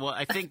 Yeah. Well,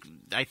 I think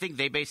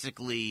they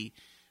basically,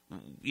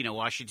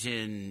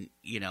 Washington,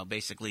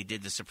 basically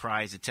did the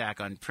surprise attack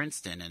on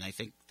Princeton, and I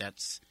think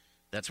that's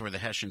where the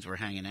Hessians were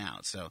hanging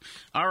out. So,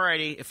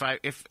 alrighty, if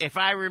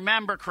I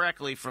remember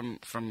correctly from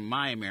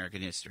my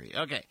American history.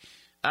 Okay.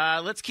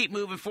 Let's keep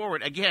moving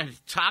forward. Again,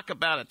 talk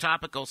about a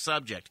topical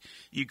subject.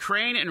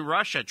 Ukraine and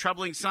Russia,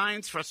 troubling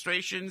signs,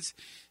 frustrations,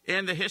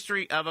 and the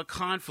history of a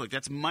conflict.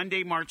 That's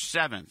Monday, March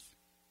 7th.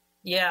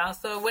 Yeah,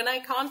 so when I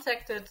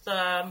contacted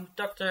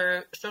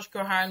Dr.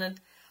 Josko Harnett,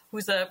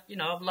 who's a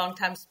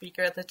longtime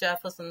speaker at the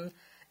Jefferson,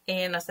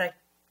 and I said,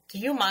 do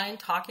you mind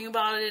talking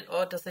about it,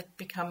 or does it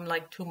become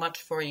like too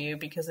much for you?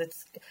 Because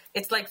it's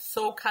like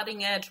so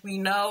cutting edge. We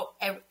know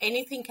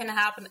anything can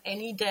happen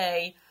any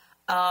day.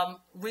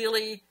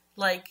 Really,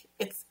 like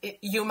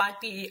you might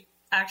be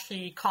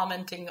actually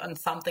commenting on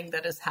something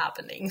that is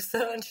happening.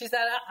 So, and she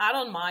said, I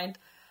don't mind,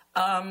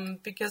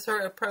 because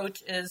her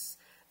approach is,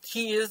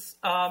 she is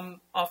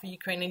of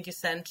Ukrainian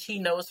descent. She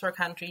knows her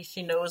country.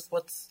 She knows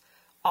what's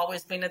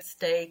always been at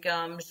stake.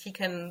 She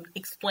can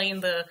explain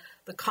the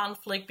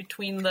conflict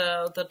between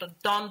the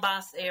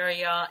Donbass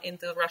area and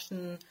the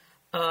Russian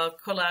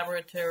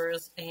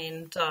collaborators,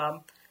 and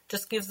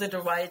just gives it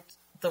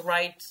the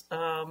right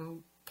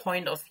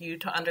point of view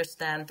to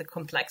understand the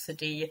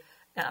complexity.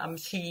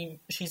 She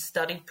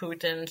studied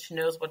Putin. She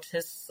knows what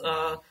his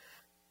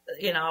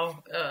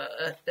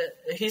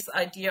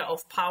idea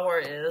of power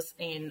is,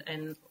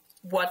 and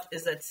what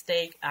is at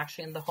stake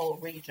actually in the whole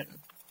region.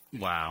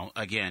 Wow.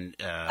 Again,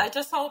 I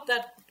just hope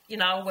that,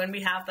 when we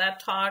have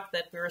that talk,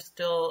 that we're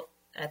still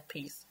at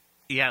peace.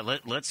 Yeah,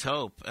 let's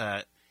hope.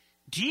 When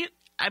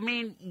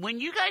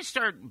you guys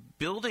start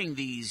building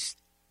these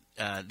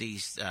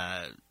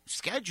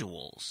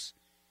schedules,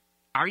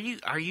 are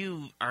you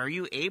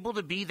able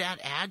to be that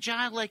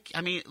agile?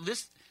 We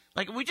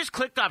just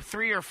clicked off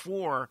 3 or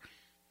 4,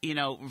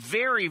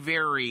 very,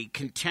 very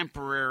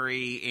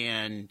contemporary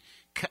and,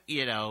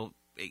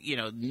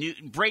 new,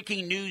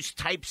 breaking news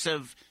types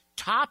of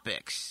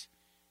topics.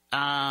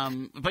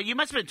 But you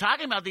must have been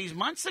talking about these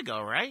months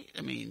ago, right?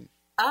 A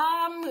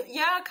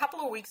couple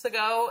of weeks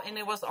ago, and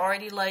it was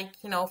already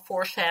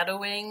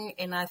foreshadowing,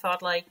 and I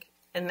thought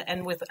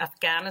and with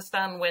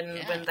Afghanistan, when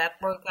that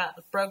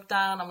broke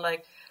down, I'm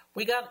like,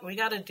 we got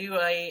to do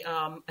a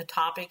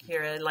topic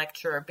here, a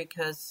lecture,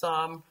 because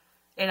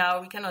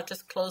we cannot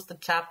just close the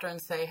chapter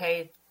and say,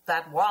 hey,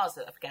 that was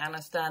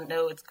Afghanistan.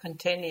 No, it's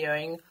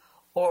continuing.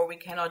 Or we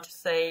cannot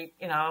just say,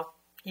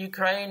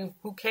 Ukraine,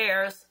 who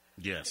cares?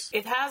 Yes.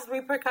 It has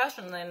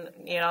repercussions, and,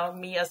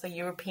 me as a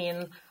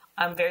European,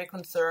 I'm very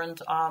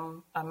concerned.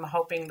 I'm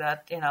hoping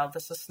that,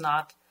 this is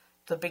not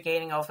the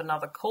beginning of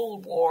another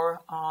Cold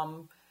War.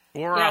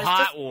 Or a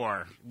hot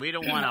war. We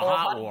don't want a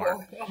hot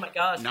war. Oh, my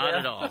gosh. Not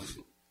at all.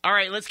 All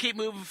right, let's keep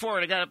moving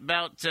forward. I got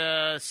about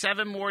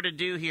 7 more to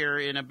do here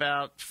in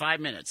about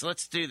 5 minutes.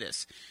 Let's do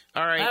this.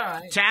 All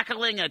right.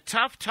 Tackling a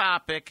tough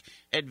topic,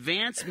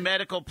 advanced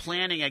medical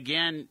planning.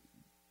 Again,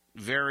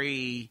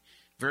 very,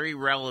 very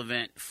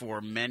relevant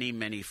for many,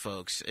 many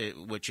folks,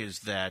 which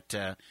is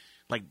that,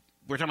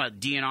 we're talking about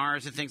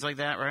DNRs and things like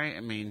that,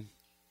 right?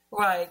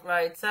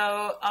 Right.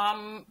 So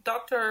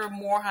Dr.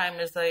 Morheim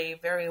is a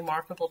very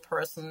remarkable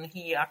person.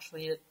 He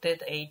actually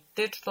did a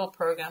digital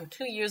program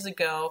 2 years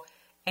ago,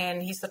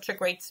 and he's such a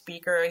great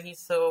speaker. He's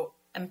so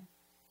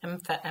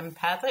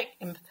empathic.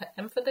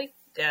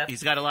 Yeah.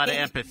 He's got a lot of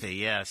empathy,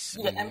 yes.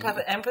 Yeah,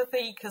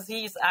 empathy, because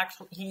he is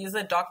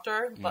a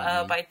doctor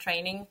by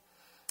training.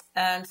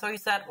 And so he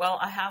said, well,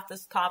 I have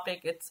this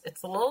topic.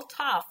 It's a little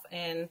tough,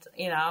 and,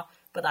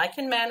 but I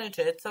can manage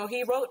it. So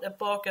he wrote a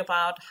book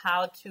about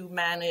how to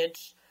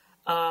manage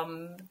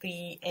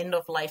the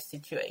end-of-life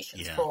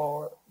situations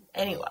for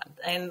anyone.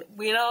 And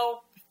we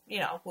know,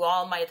 we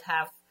all might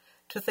have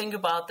to think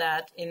about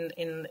that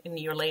in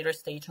your later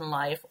stage in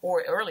life,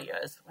 or earlier,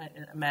 as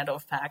a matter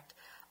of fact.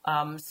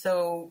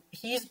 So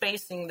he's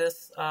basing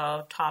this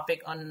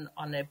topic on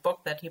a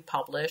book that he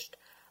published,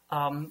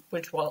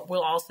 which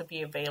will also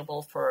be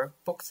available for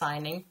book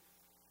signing.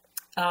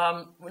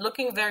 We're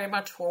looking very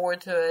much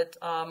forward to it.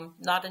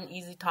 Not an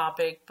easy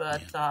topic,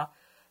 but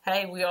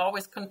hey, we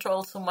always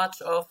control so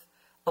much of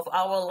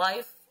our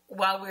life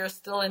while we are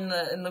still in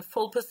the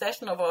full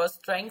possession of our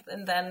strength,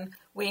 and then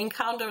we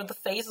encounter the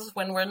phases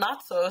when we're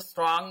not so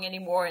strong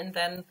anymore, and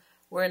then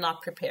we're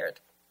not prepared.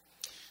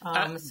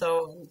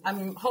 So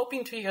I'm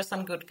hoping to hear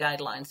some good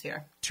guidelines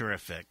here.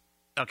 Terrific.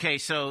 Okay,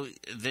 so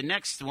the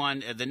next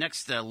one, the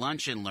next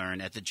Lunch and Learn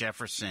at the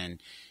Jefferson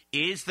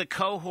is the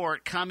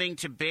cohort coming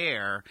to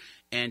bear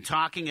and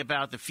talking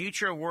about the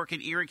future of work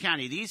in Erie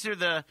County. These are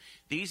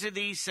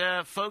these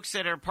folks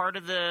that are part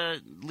of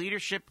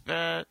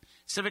the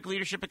Civic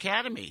Leadership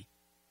Academy.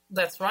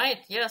 That's right.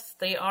 Yes,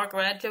 they are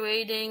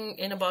graduating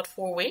in about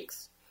 4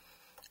 weeks.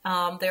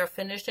 They're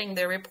finishing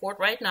their report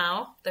right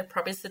now. They're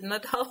probably sitting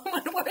at home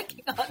and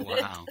working on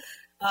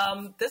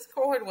it. This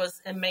cohort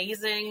was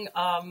amazing.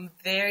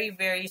 Very,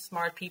 very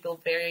smart people,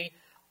 very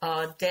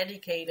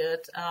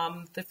dedicated.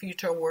 The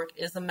future work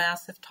is a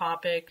massive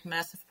topic,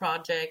 massive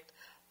project,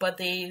 but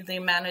they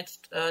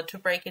managed to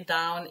break it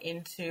down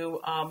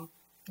into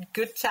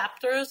good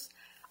chapters.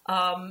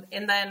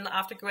 And then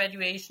after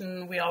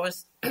graduation, we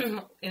always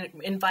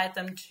invite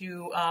them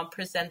to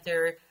present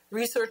their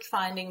research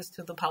findings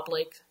to the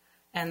public.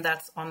 And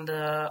that's on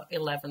the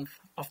 11th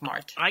of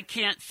March. I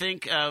can't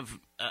think of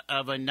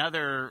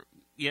another.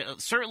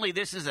 Certainly,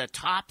 this is a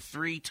top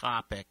 3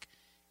 topic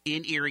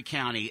in Erie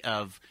County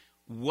of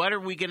what are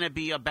we going to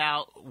be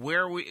about?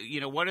 Where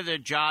what are the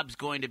jobs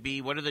going to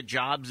be? What are the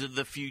jobs of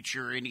the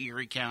future in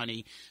Erie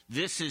County?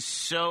 This is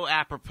so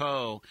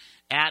apropos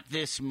at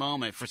this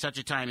moment for such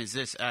a time as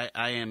this.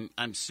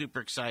 I'm super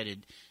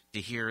excited to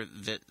hear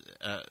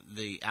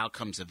the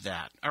outcomes of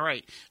that. All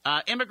right.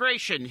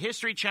 Immigration,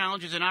 history,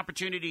 challenges, and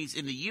opportunities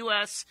in the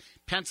U.S.,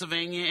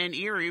 Pennsylvania, and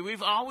Erie.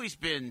 We've always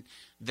been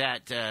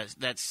that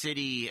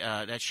city,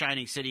 that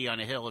shining city on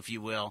a hill, if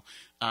you will,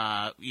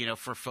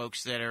 for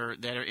folks that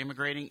are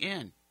immigrating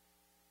in.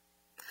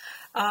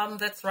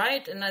 That's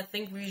right. And I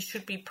think we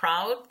should be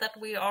proud that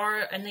we are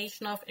a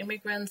nation of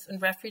immigrants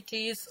and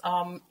refugees.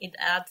 It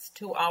adds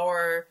to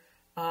our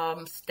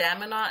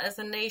stamina as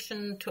a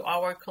nation, to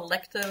our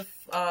collective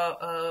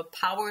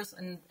powers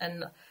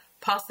and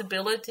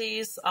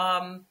possibilities.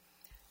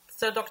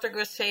 So Dr.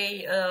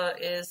 Gaucher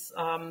is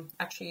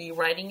actually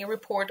writing a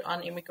report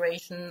on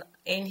immigration,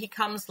 and he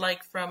comes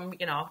from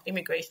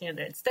immigration in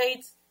the United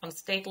States, on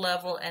state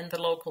level and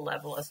the local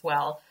level as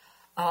well,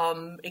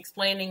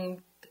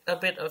 explaining a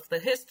bit of the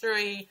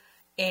history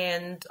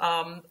and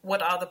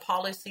what are the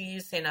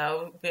policies.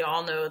 We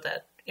all know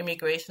that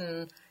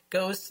immigration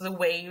goes through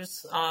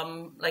waves,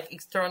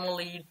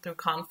 externally through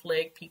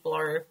conflict. People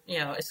are,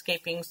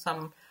 escaping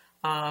some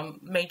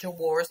major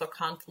wars or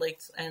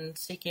conflicts and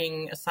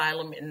seeking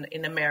asylum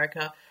in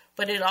America.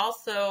 But it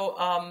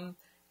also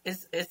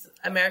is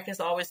Americans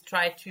always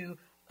try to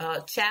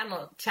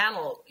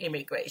channel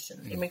immigration.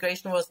 Mm-hmm.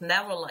 Immigration was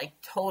never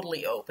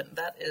totally open.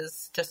 That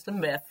is just a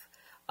myth.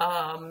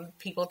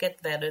 People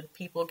get vetted,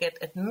 people get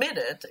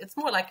admitted. It's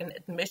more like an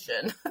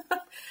admission.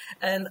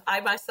 And I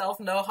myself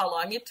know how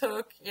long it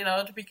took,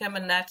 to become a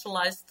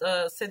naturalized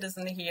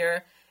citizen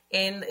here.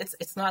 And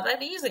it's not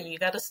that easy. You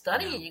got to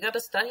study. Yeah. You got to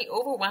study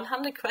over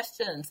 100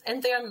 questions,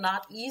 and they're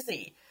not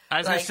easy. I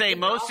was going to say,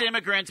 most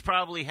immigrants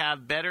probably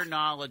have better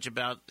knowledge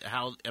about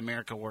how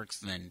America works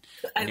than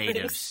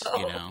natives. I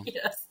think so.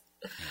 Yes.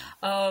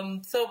 Yeah.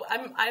 So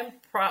I'm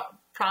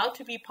proud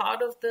to be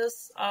part of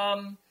this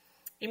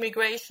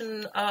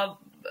immigration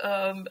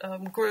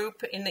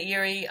group in the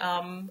Erie.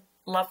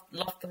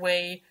 Loved the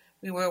way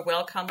we were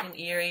welcomed in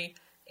Erie,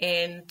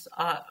 and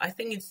I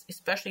think it's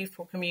especially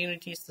for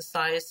communities the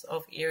size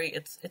of Erie,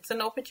 it's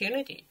an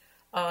opportunity.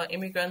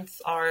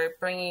 Immigrants are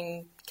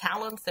bringing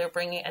talents, they're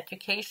bringing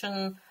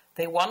education,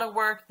 they want to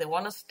work, they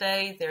want to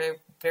stay, they're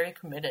very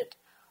committed.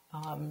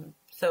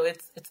 So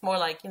it's more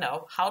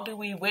how do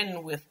we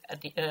win with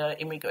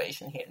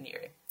immigration here in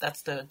Erie?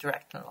 That's the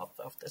direction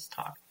of this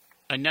talk.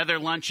 Another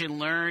Lunch and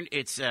Learn.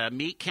 It's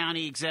Meade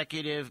County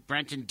Executive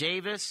Brenton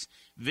Davis,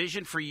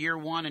 Vision for Year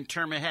 1 and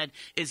Term Ahead.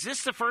 Is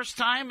this the first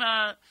time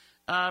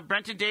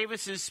Brenton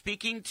Davis is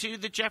speaking to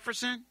the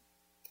Jefferson?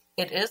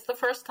 It is the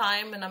first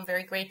time, and I'm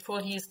very grateful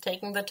he's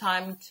taking the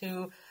time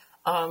to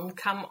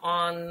come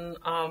on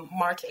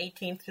March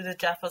 18th to the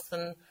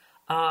Jefferson.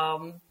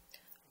 I'm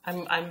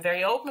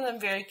very open. I'm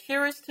very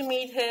curious to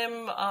meet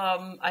him.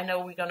 I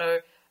know we're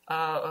going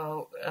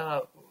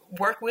to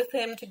work with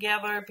him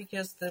together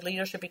because the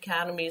Leadership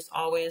Academy is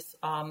always,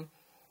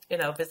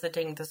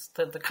 visiting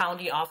the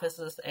county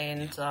offices,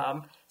 and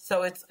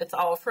so it's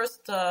our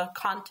first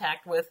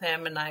contact with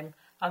him, and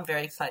I'm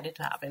very excited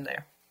to have him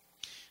there.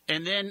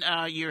 And then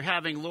you're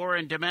having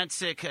Lauren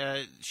Domensik.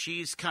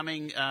 She's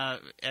coming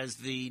as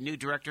the new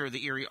director of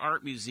the Erie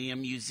Art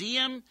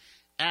Museum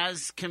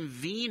as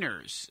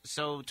conveners.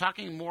 So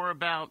talking more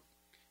about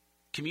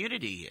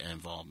community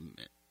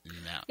involvement.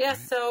 Yeah,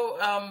 so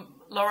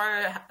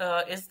Laura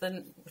is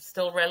the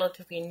still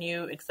relatively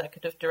new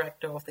executive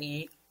director of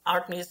the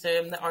Art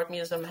Museum. The Art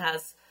Museum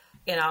has,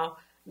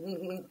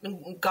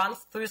 gone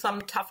through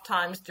some tough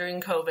times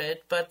during COVID,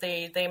 but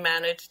they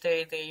managed,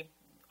 they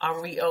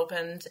are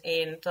reopened.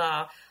 And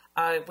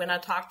when I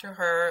talked to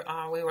her,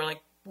 we were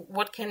like,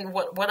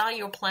 what are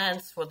your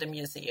plans for the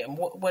museum?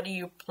 What do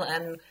you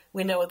plan?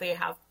 We know they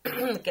have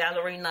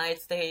gallery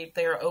nights. They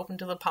are open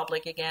to the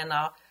public again.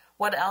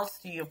 What else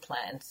do you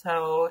plan?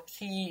 So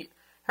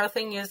her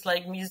thing is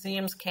like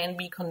museums can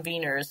be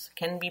conveners,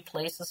 can be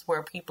places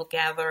where people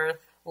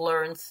gather,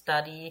 learn,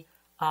 study.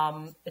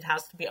 It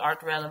has to be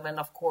art relevant,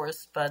 of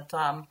course, but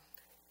the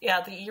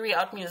Erie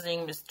Art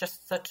Museum is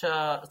just such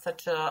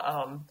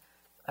a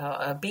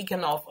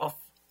beacon of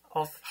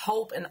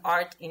hope and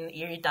art in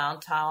Erie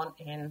downtown,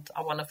 and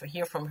I want to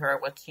hear from her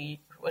what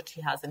she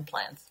has in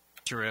plans.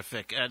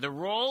 Terrific. The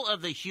role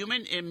of the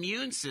human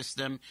immune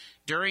system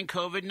during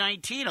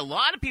COVID-19. A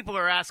lot of people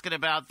are asking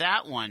about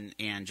that one,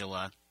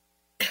 Angela.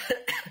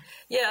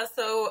 Yeah,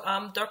 so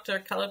Dr.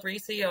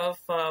 Calabrese of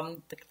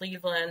the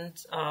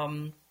Cleveland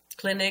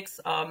Clinics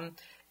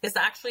is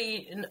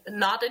actually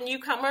not a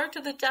newcomer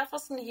to the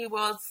Jefferson. He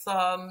was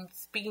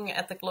speaking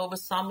at the Global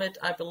Summit,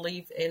 I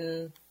believe,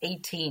 in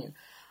 2018.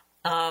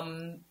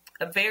 A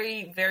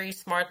very, very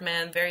smart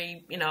man,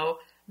 very,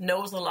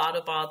 knows a lot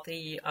about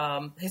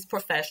his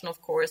profession,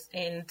 of course.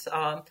 And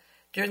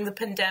during the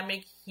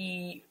pandemic,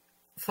 he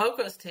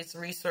focused his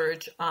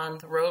research on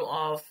the role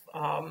of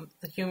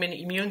the human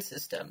immune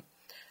system.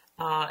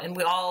 And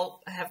we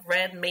all have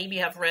read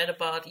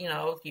about,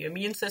 the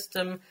immune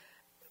system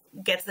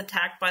gets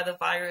attacked by the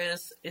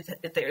virus.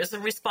 There is a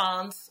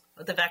response.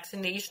 The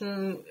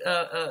vaccination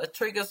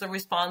triggers a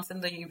response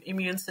in the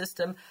immune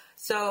system.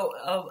 So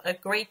a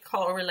great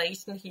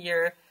correlation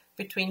here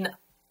between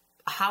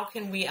how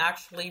can we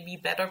actually be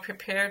better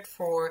prepared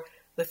for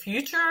the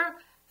future,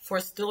 for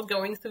still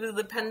going through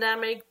the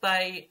pandemic,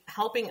 by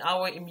helping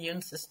our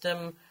immune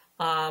system,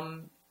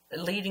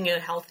 leading a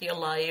healthier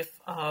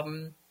life.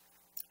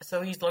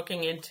 So he's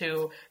looking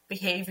into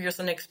behaviors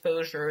and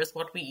exposures,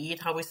 what we eat,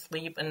 how we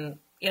sleep, and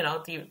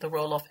the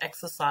role of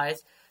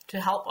exercise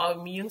to help our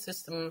immune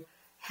system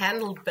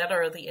handle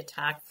better the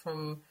attack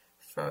from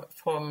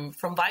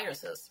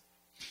viruses.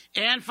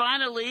 And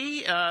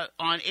finally,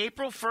 on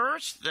April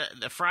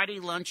 1st, the Friday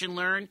Lunch and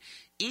Learn,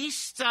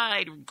 East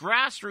Side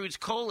Grassroots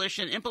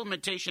Coalition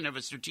implementation of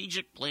a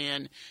strategic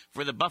plan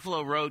for the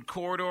Buffalo Road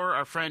corridor.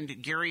 Our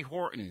friend Gary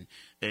Horton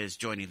is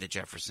joining the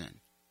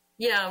Jefferson.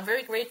 Yeah, I'm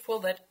very grateful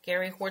that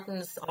Gary Horton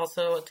is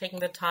also taking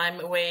the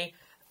time away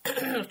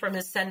from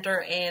his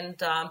center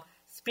and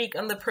speak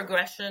on the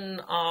progression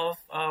of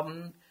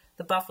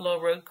the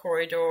Buffalo Road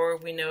corridor.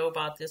 We know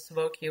about this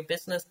Vocchio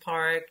Business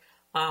Park.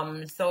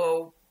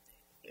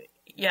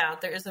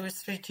 There is a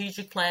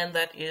strategic plan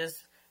that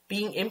is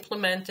being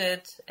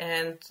implemented,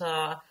 and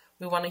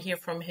we want to hear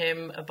from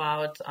him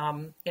about,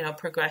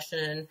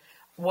 progression.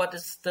 What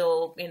is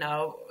still,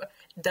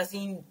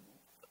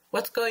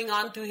 what's going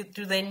on?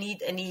 Do they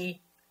need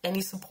any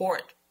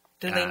support?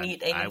 Do they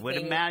need anything? I would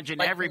imagine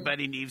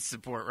everybody needs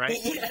support, right?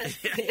 Yes.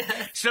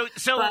 Yes. So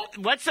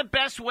what's the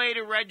best way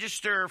to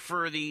register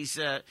for these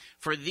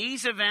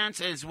events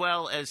as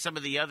well as some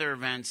of the other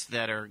events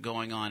that are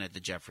going on at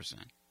the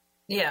Jefferson?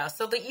 Yeah,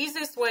 so the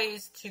easiest way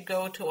is to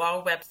go to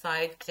our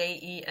website,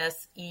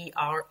 jeserie.org,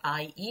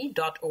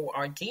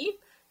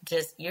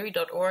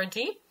 jeserie.org,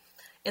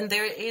 and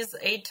there is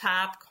a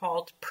tab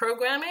called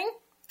Programming.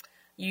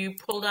 You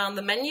pull down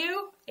the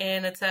menu,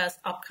 and it says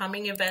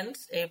Upcoming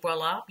Events, and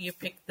voila, you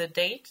pick the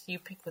date, you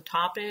pick the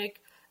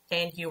topic,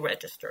 and you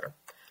register.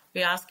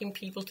 We're asking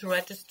people to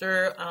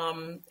register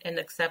and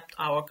accept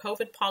our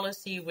COVID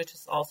policy, which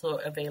is also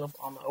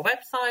available on our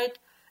website,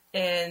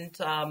 and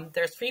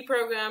there's free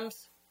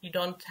programs. You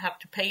don't have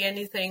to pay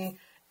anything,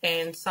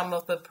 and some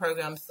of the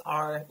programs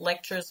are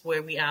lectures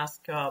where we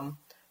ask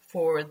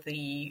for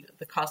the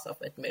cost of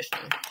admission.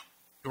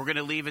 We're going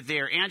to leave it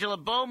there. Angela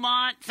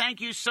Beaumont,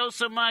 thank you so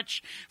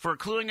much for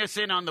cluing us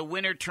in on the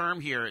winter term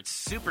here. It's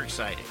super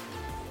exciting.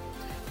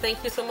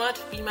 Thank you so much.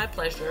 Be my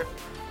pleasure.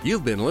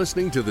 You've been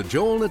listening to The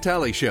Joel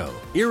Natale Show,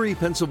 Erie,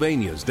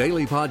 Pennsylvania's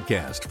daily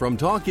podcast from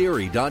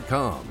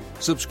TalkErie.com.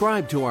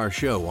 Subscribe to our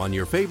show on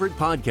your favorite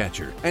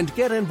podcatcher and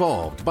get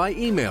involved by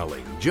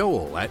emailing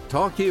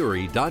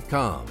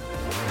Joel@TalkErie.com.